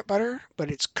peanut butter,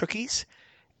 but it's cookies.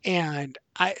 And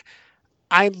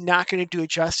I'm not going to do it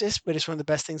justice, but it's one of the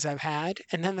best things I've had.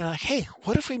 And then they're like, hey,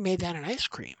 what if we made that an ice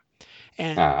cream?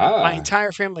 And my Ah.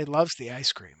 entire family loves the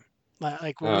ice cream.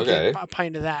 Like when we get Okay. a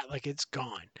pint of that, like it's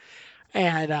gone.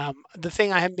 And the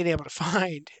thing I haven't been able to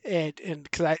find, and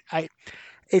because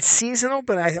it's seasonal,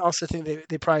 but I also think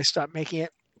they probably stopped making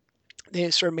it. They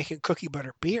started making cookie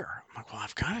butter beer. I'm like, well,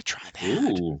 I've got to try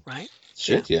that, Ooh. right?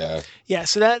 Yeah, Shit, yeah. yeah.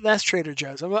 So that's Trader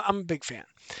Joe's. I'm a big fan.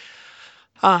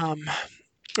 Um,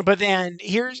 but then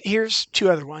here's two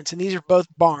other ones, and these are both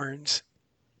barns.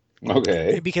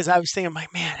 Okay. Because I was thinking,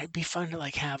 like, man, it'd be fun to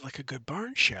like have like a good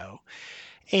barn show.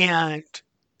 And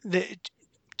the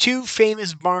two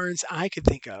famous barns I could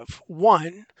think of.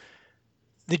 One,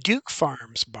 the Duke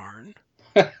Farms barn,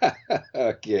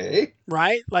 Okay.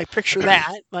 right? Like picture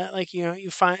that. Like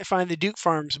you find the Duke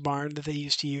Farms barn that they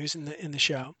used to use in the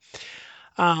show.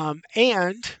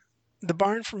 And the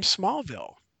barn from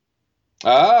Smallville.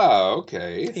 Ah,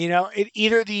 okay.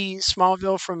 Either the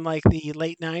Smallville from like the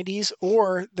late '90s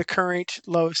or the current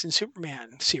Lois and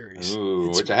Superman series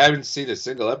in Ooh, which I Smallville. haven't seen a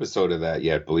single episode of that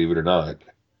yet, believe it or not.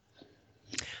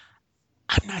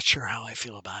 I'm not sure how I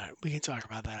feel about it. We can talk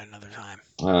about that another time.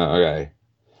 Okay.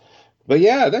 But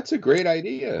yeah, that's a great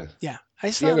idea. Yeah, I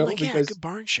just thought, like, yeah, Because good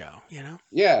barn show.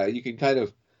 yeah, you can kind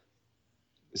of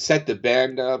set the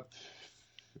band up,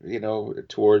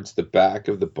 towards the back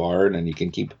of the barn and you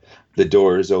can keep the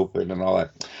doors open and all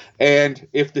that. And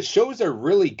if the shows are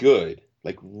really good,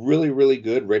 like really, really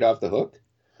good right off the hook,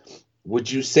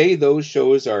 would you say those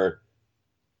shows are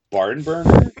barn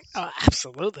burners?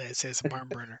 Absolutely, I'd say it's a barn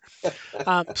burner.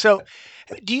 So,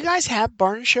 do you guys have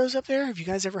barn shows up there? Have you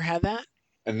guys ever had that?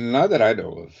 Not that I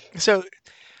know of. So,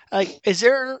 like, is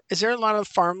there a lot of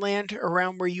farmland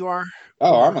around where you are?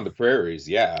 Oh, I'm Or on the prairies,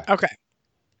 yeah. okay,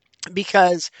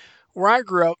 because where I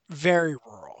grew up, very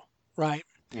rural, right?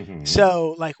 Hmm.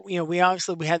 So, like, we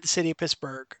had the city of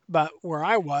Pittsburgh, but where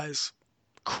I was,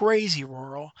 crazy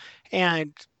rural,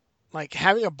 and like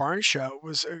having a barn show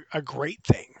was a great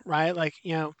thing, right? Like,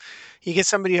 you get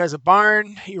somebody who has a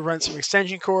barn, you run some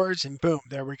extension cords, and boom,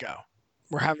 there we go.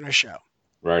 We're having a show.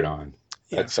 Right on.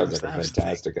 That So sounds like a that was the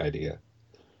thing. fantastic idea.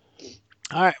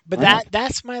 All right, but Wow.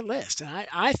 that's my list, and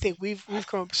I think we've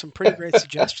come up with some pretty great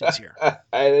suggestions here.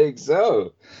 I think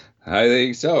so. I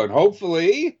think so. And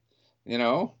hopefully, you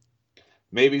know,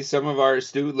 maybe some of our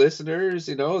astute listeners,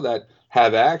 that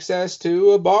have access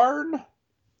to a barn,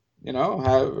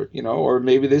 or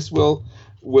maybe this will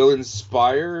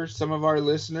inspire some of our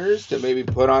listeners to maybe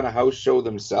put on a house show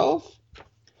themselves.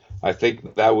 I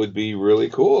think that would be really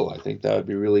cool. I think that would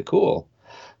be really cool.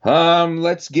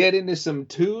 Let's get into some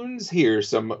tunes here,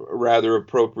 some rather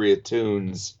appropriate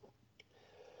tunes.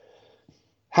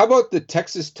 How about the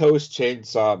Texas Toast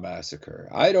Chainsaw Massacre?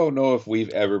 I don't know if we've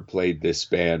ever played this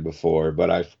band before, but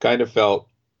I've kind of felt,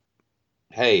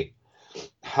 hey,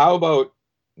 how about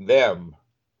them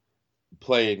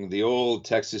playing the old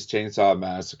Texas Chainsaw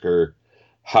Massacre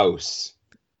house?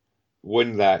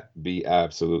 Wouldn't that be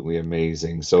absolutely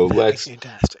amazing? So That'd be let's,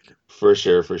 fantastic. for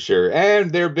sure, for sure. And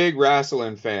they're big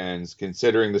wrestling fans,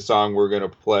 considering the song we're going to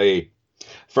play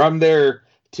from their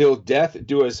Till Death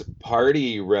Do Us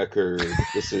Party record.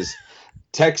 This is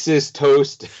Texas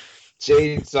Toast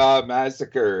Chainsaw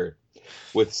Massacre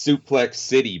with Suplex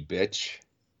City, bitch.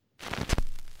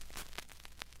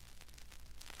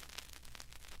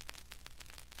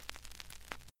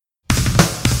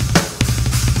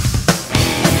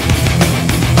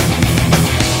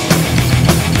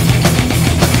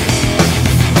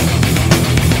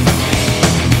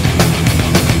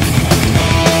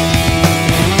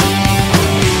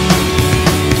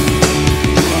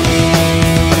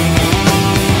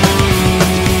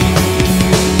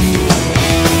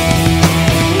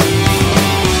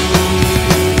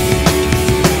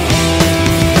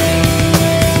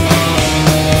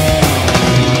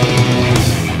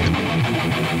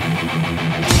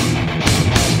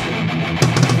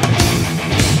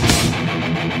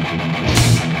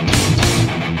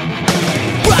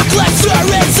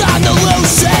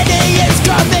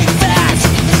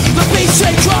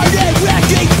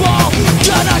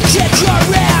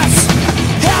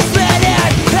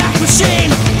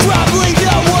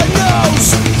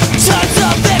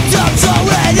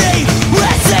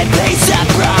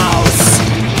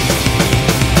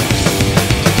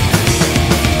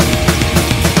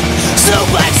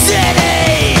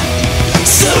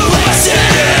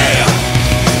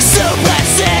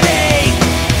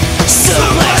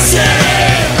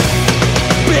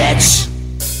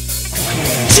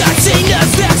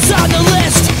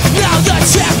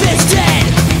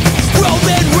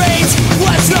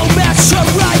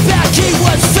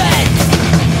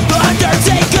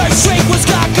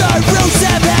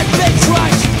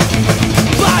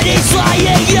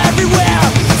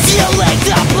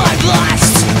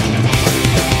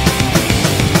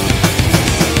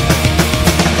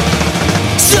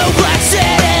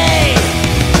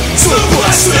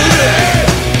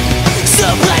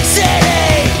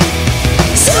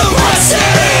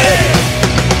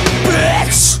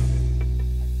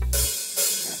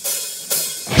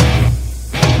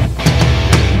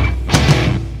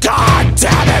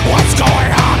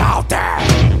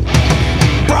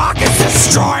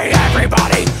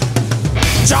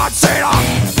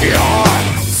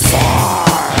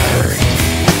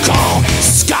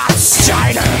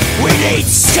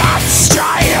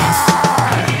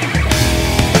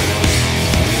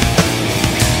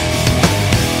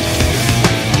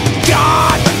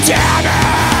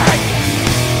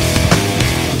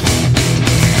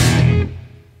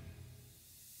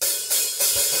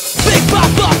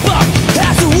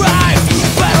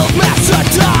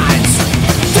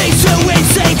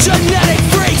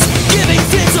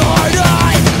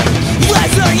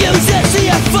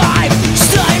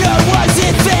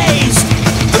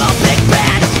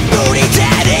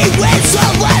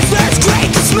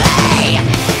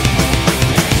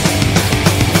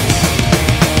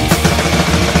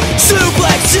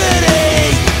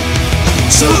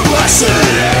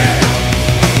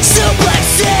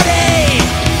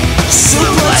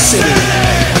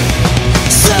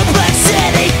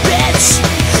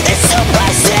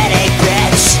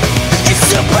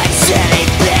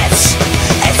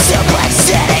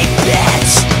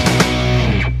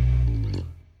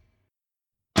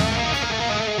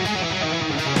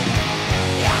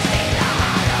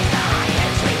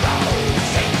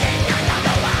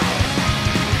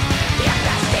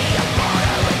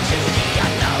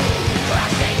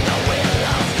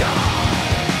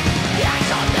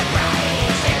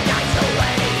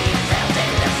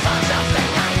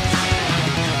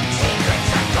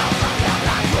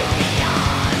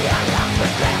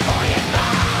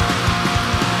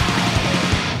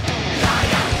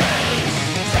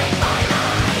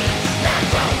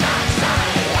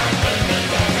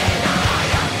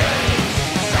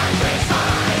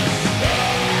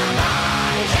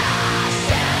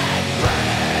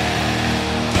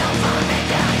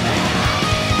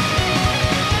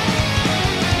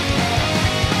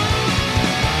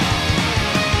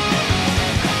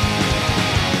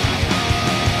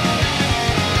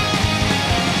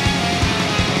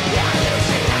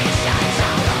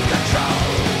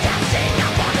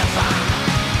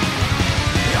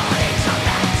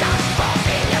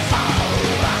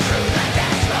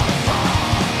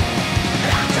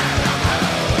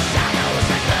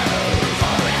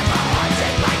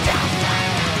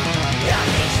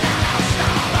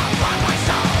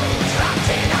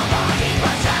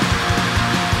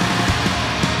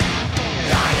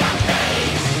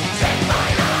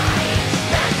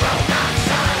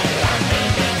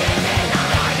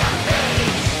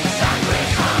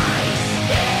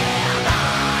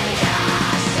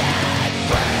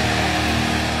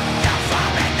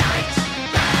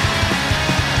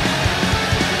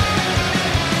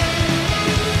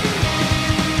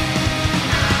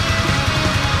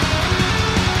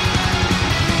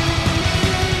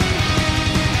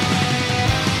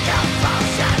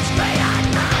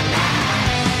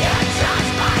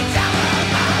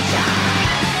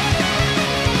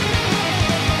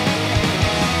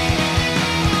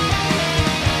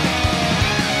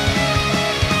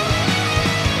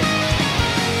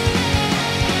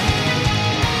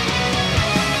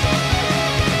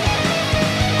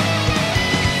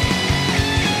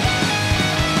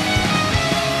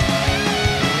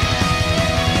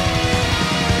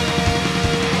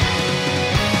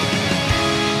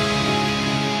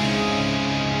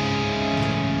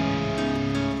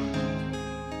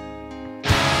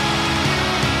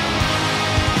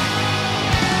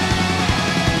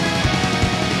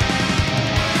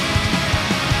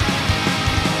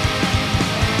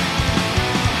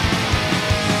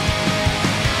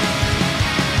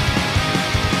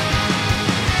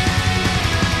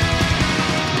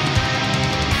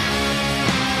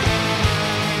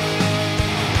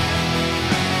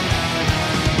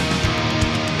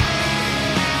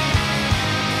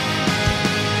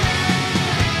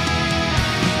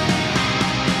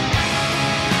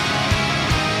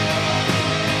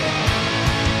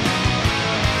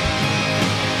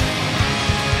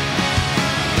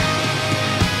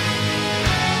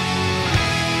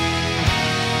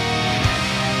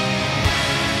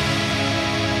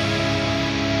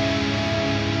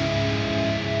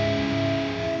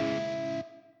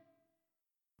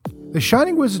 The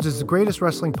Shining Wizards is the greatest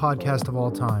wrestling podcast of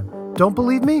all time. Don't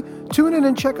believe me? Tune in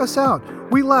and check us out.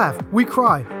 We laugh, we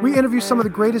cry, we interview some of the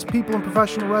greatest people in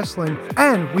professional wrestling,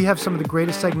 and we have some of the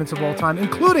greatest segments of all time,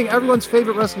 including everyone's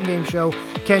favorite wrestling game show,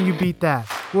 Can You Beat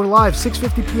That? We're live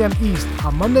 6:50 p.m. East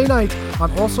on Monday nights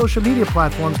on all social media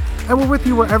platforms, and we're with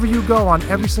you wherever you go on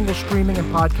every single streaming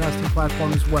and podcasting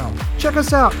platform as well. Check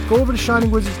us out. Go over to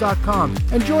shiningwizards.com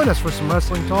and join us for some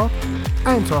wrestling talk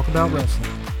and talk about wrestling.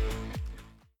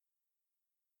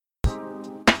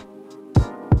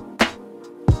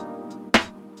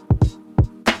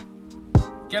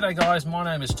 G'day guys, my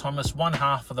name is Thomas, one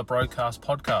half of the Broadcast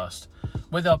Podcast.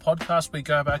 With our podcast, we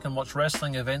go back and watch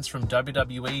wrestling events from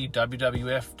WWE,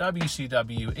 WWF,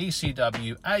 WCW,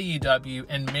 ECW, AEW,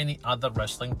 and many other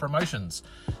wrestling promotions.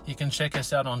 You can check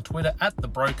us out on Twitter at The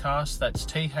Broadcast, that's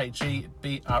TheBrokast,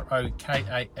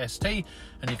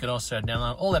 and you can also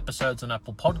download all episodes on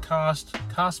Apple Podcast,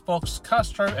 Castbox,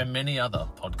 Castro, and many other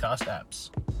podcast apps.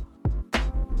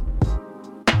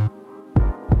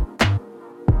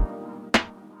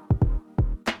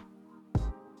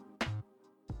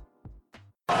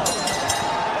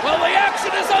 Well, the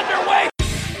action is underway.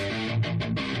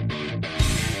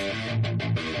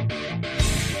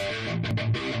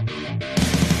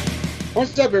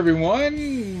 What's up,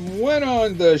 everyone? When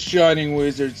on the Shining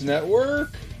Wizards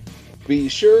Network, be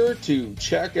sure to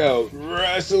check out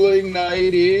Wrestling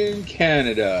Night in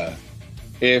Canada.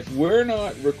 If we're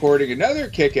not recording another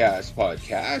kick-ass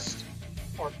podcast,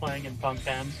 or playing in punk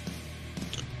bands,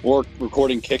 or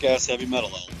recording kick-ass heavy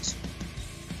metal albums,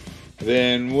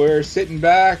 then we're sitting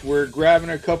back, we're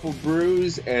grabbing a couple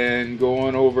brews, and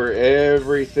going over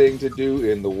everything to do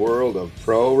in the world of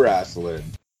pro wrestling.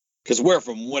 Because we're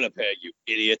from Winnipeg, you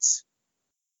idiots.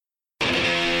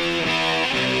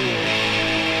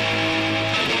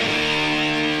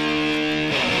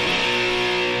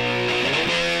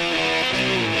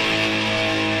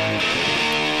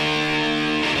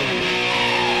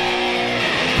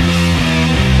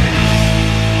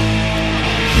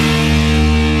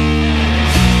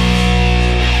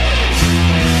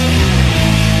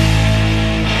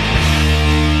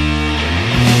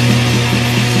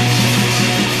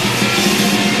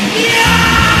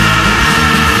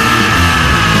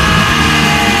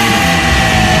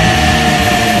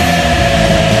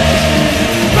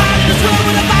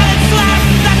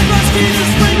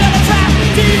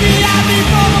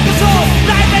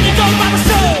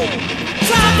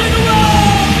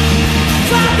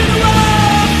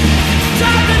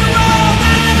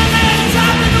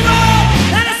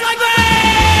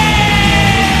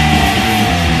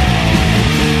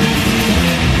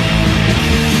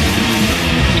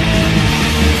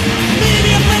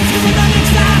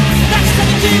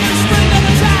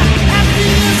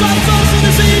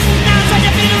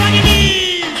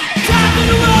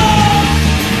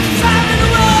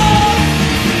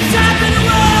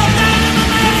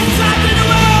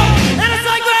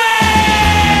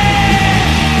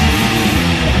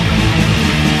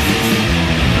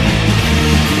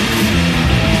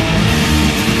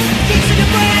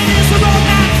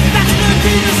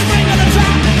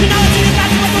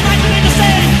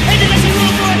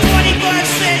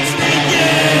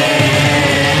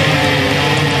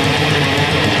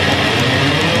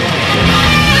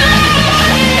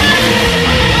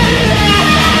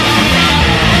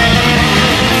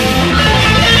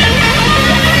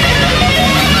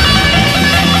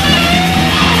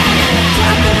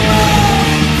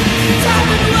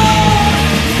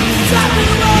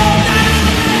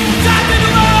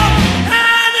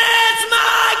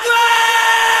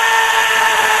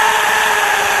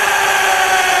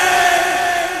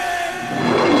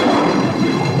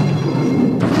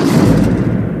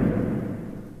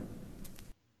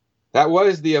 That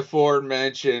was the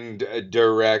aforementioned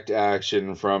direct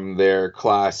action from their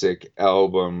classic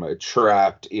album,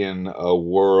 Trapped in a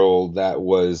World. That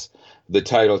was the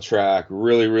title track.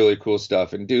 Really, really cool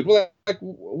stuff. And dude, like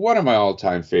one of my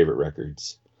all-time favorite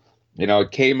records. You know, it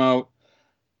came out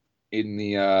in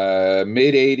the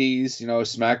mid-'80s, you know,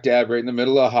 smack dab right in the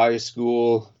middle of high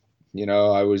school. You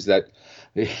know, I was that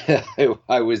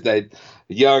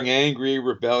young, angry,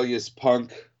 rebellious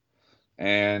punk.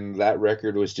 And that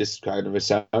record was just kind of a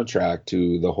soundtrack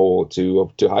to the whole, to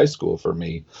high school for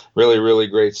me. Really, really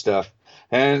great stuff.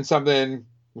 And something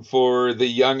for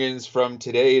the youngins from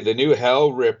today, the new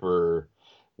Hell Ripper,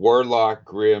 Warlock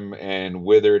Grim, and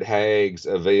Withered Hags,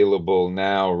 available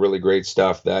now. Really great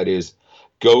stuff. That is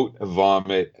Goat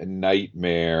Vomit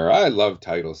Nightmare. I love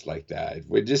titles like that.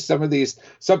 With just some of these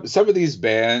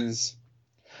bands,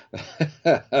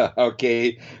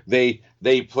 okay,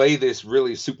 they play this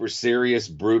really super serious,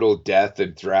 brutal death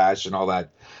and thrash and all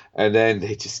that, And then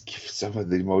they just give some of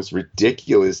the most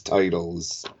ridiculous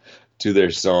titles to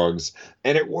their songs,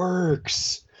 and it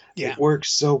works. Yeah. It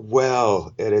works so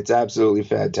well, and it's absolutely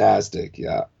fantastic.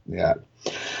 Yeah.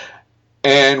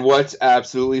 And what's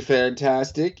absolutely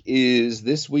fantastic is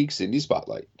this week's Indie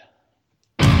Spotlight.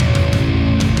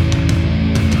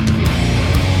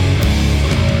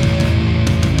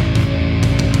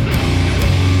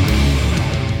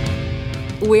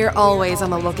 We're always on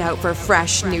the lookout for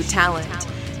fresh new talent.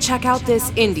 Check out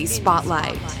this Indie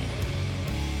Spotlight.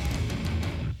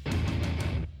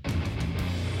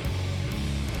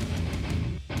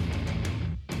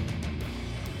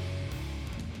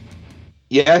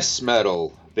 Yes,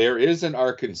 metal. There is an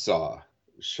Arkansas,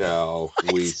 shall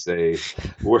we say.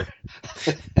 We're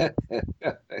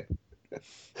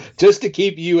just to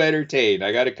keep you entertained,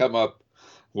 I got to come up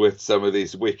with some of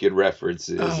these wicked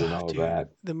references and all dude, that.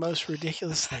 The most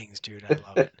ridiculous things, dude. I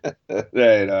love it.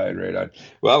 Right on.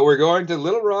 Well, we're going to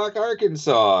Little Rock,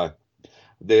 Arkansas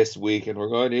this week, and we're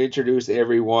going to introduce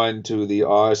everyone to the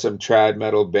awesome trad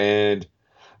metal band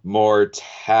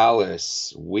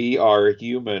Mortalis. We Are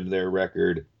Human, their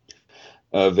record,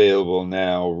 available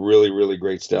now. Really, really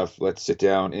great stuff. Let's sit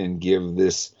down and give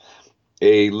this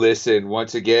a listen.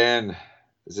 Once again,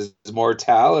 this is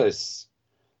Mortalis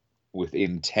with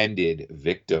Intended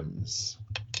Victims.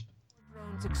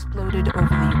 Drones exploded over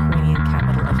the Ukrainian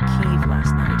capital of Kyiv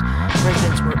last night.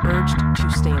 Residents were urged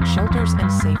to stay in shelters and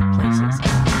safe places.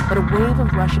 But a wave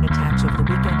of Russian attacks over the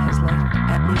weekend has left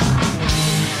at least 4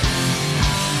 civilians.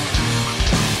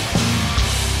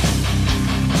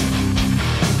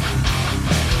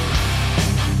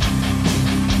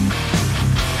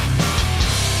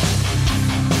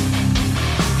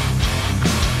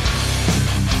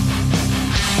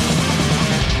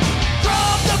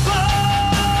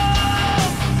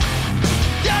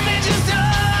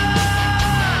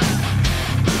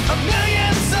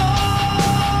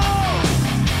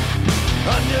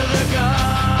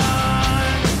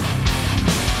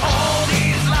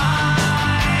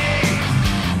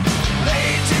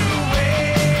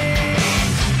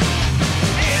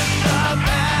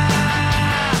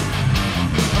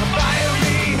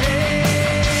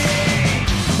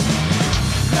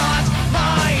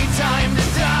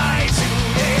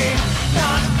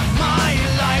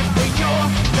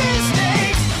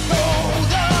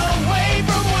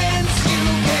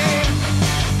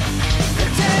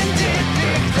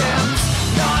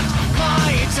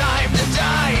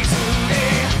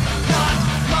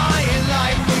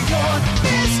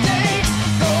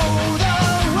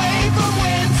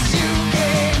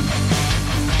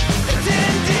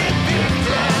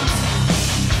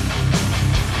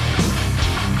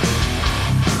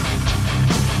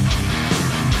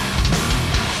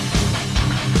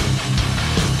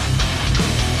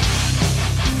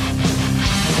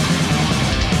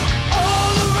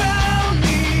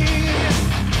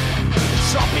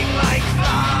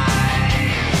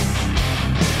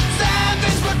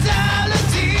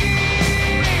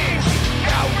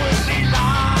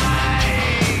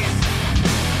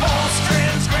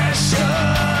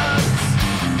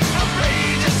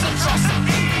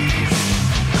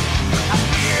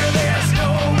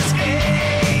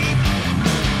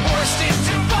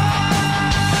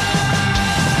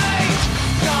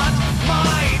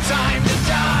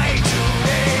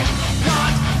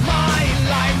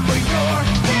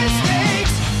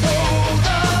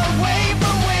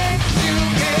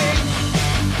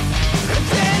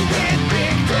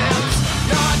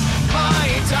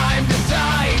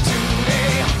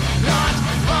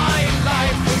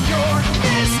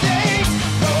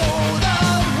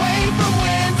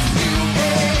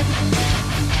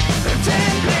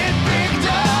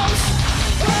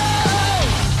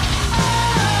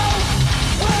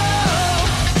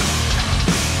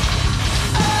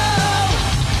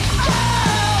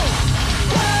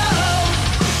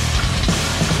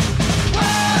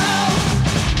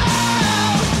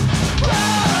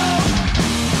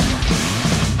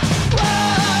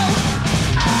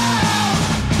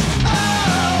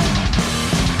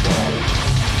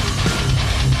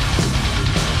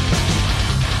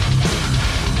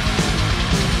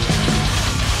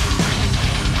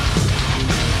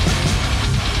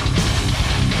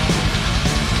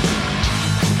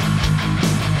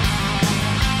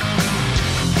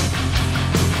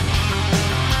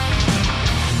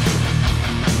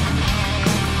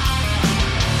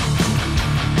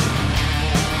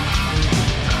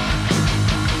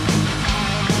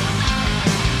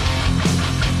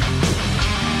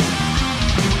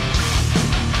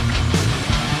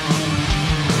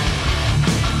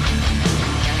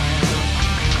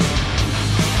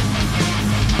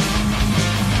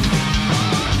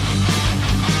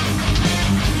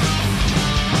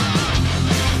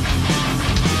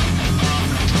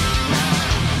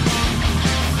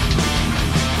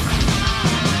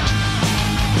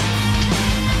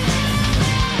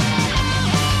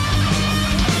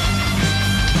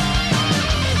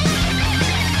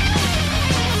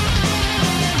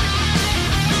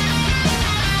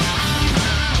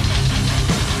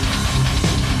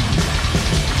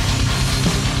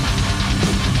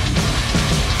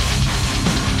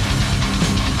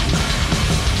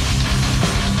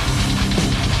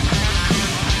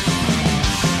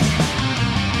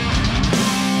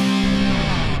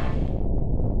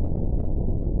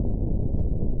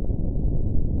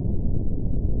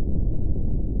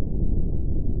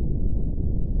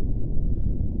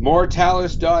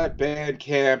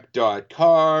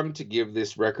 Mortalis.bandcamp.com to give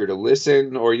this record a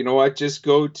listen. Or you know what? Just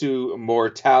go to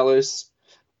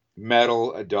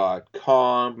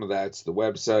mortalismetal.com. That's the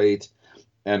website.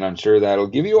 And I'm sure that'll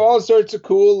give you all sorts of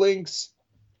cool links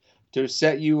to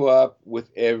set you up with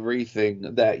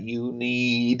everything that you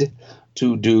need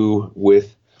to do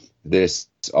with this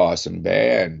awesome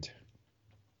band.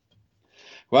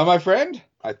 Well, my friend,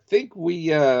 I think we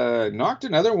knocked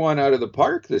another one out of the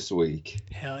park this week.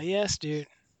 Hell yes, dude.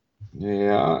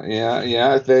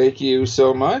 Yeah. Thank you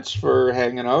so much for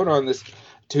hanging out on this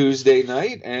Tuesday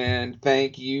night. And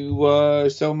thank you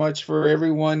so much for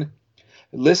everyone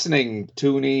listening,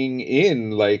 tuning in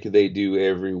like they do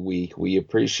every week. We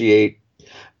appreciate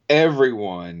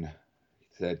everyone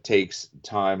that takes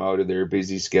time out of their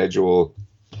busy schedule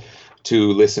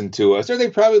to listen to us, or they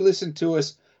probably listen to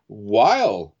us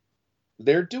while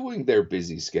they're doing their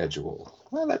busy schedule.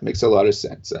 Well, that makes a lot of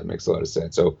sense.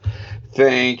 So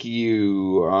thank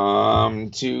you.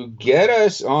 To get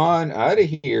us on out of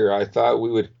here, I thought we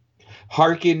would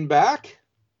harken back.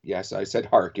 Yes, I said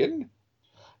harken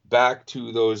back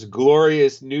to those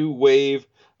glorious new wave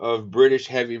of British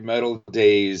heavy metal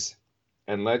days,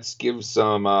 and let's give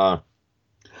some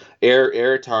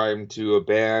airtime to a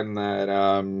band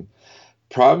that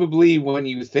probably, when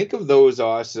you think of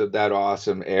that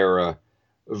awesome era,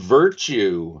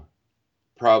 Virtue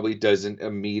probably doesn't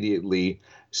immediately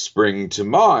spring to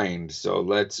mind. So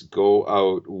let's go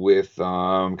out with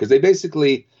because they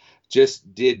basically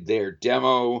just did their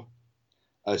demo,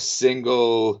 a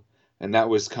single. And that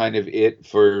was kind of it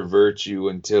for Virtue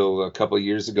until a couple of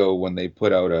years ago when they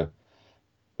put out a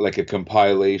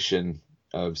compilation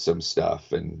of some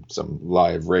stuff and some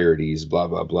live rarities, blah,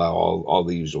 blah, blah, all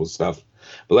the usual stuff.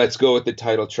 But let's go with the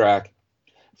title track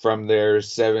from their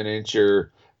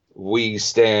 7-incher, We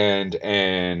Stand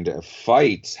and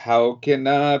Fight. How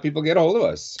can people get a hold of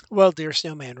us? Well, dear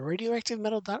Snowman,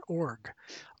 radioactivemetal.org.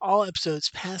 All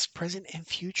episodes, past, present, and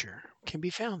future, can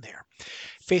be found there.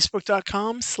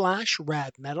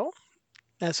 Facebook.com/radmetal.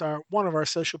 That's one of our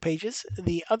social pages.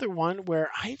 The other one where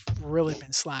I've really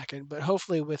been slacking, but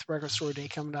hopefully with Record Store Day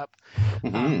coming up,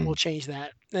 we'll change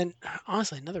that. And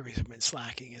honestly, another reason I've been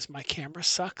slacking is my camera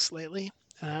sucks lately.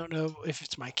 And I don't know if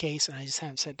it's my case and I just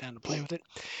haven't sat down to play with it.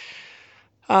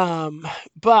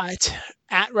 But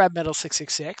at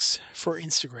radmetal666 for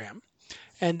Instagram,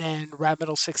 and then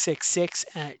radmetal666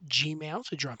 at Gmail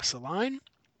to drop us a line.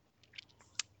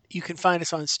 You can find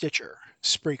us on Stitcher,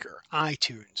 Spreaker,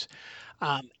 iTunes.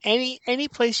 Any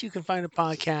place you can find a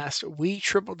podcast, we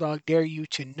triple dog dare you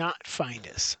to not find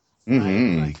us.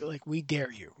 Right? Like we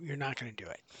dare you. You're not going to do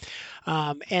it.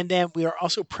 And then we are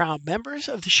also proud members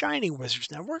of the Shining Wizards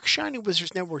Network,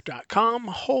 shiningwizardsnetwork.com,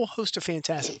 a whole host of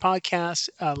fantastic podcasts,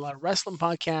 a lot of wrestling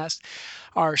podcasts.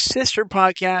 Our sister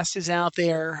podcast is out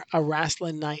there, A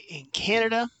Wrestling Night in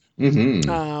Canada,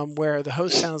 where the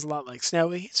host sounds a lot like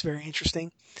Snowy. It's very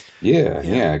interesting.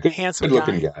 Yeah. Good, handsome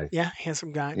good-looking guy. Yeah,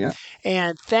 handsome guy. Yeah.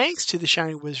 And thanks to the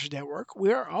Shining Wizards Network,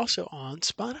 we are also on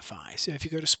Spotify. So if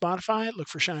you go to Spotify, look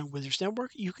for Shining Wizards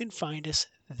Network, you can find us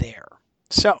there.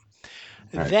 So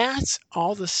that's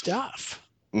all the stuff.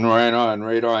 Right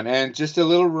on. And just a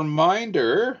little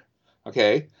reminder,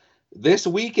 okay, this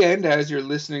weekend, as you're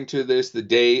listening to this, the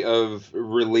day of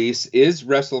release is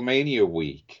WrestleMania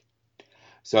week.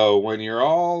 So when you're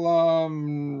all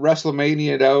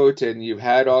WrestleMania'd out and you've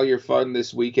had all your fun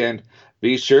this weekend,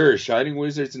 be sure,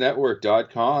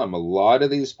 ShiningWizardsNetwork.com. A lot of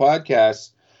these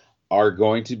podcasts are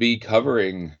going to be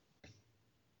covering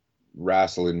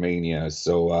WrestleMania.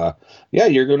 So,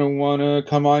 you're going to want to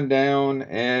come on down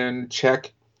and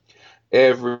check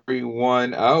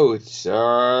everyone out.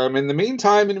 In the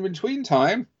meantime, in between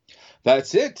time,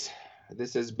 that's it.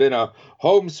 This has been a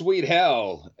Home Sweet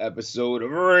Hell episode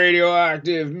of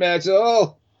Radioactive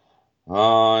Metal.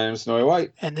 I'm Snowy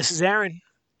White. And this is Aaron.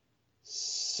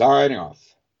 Signing off.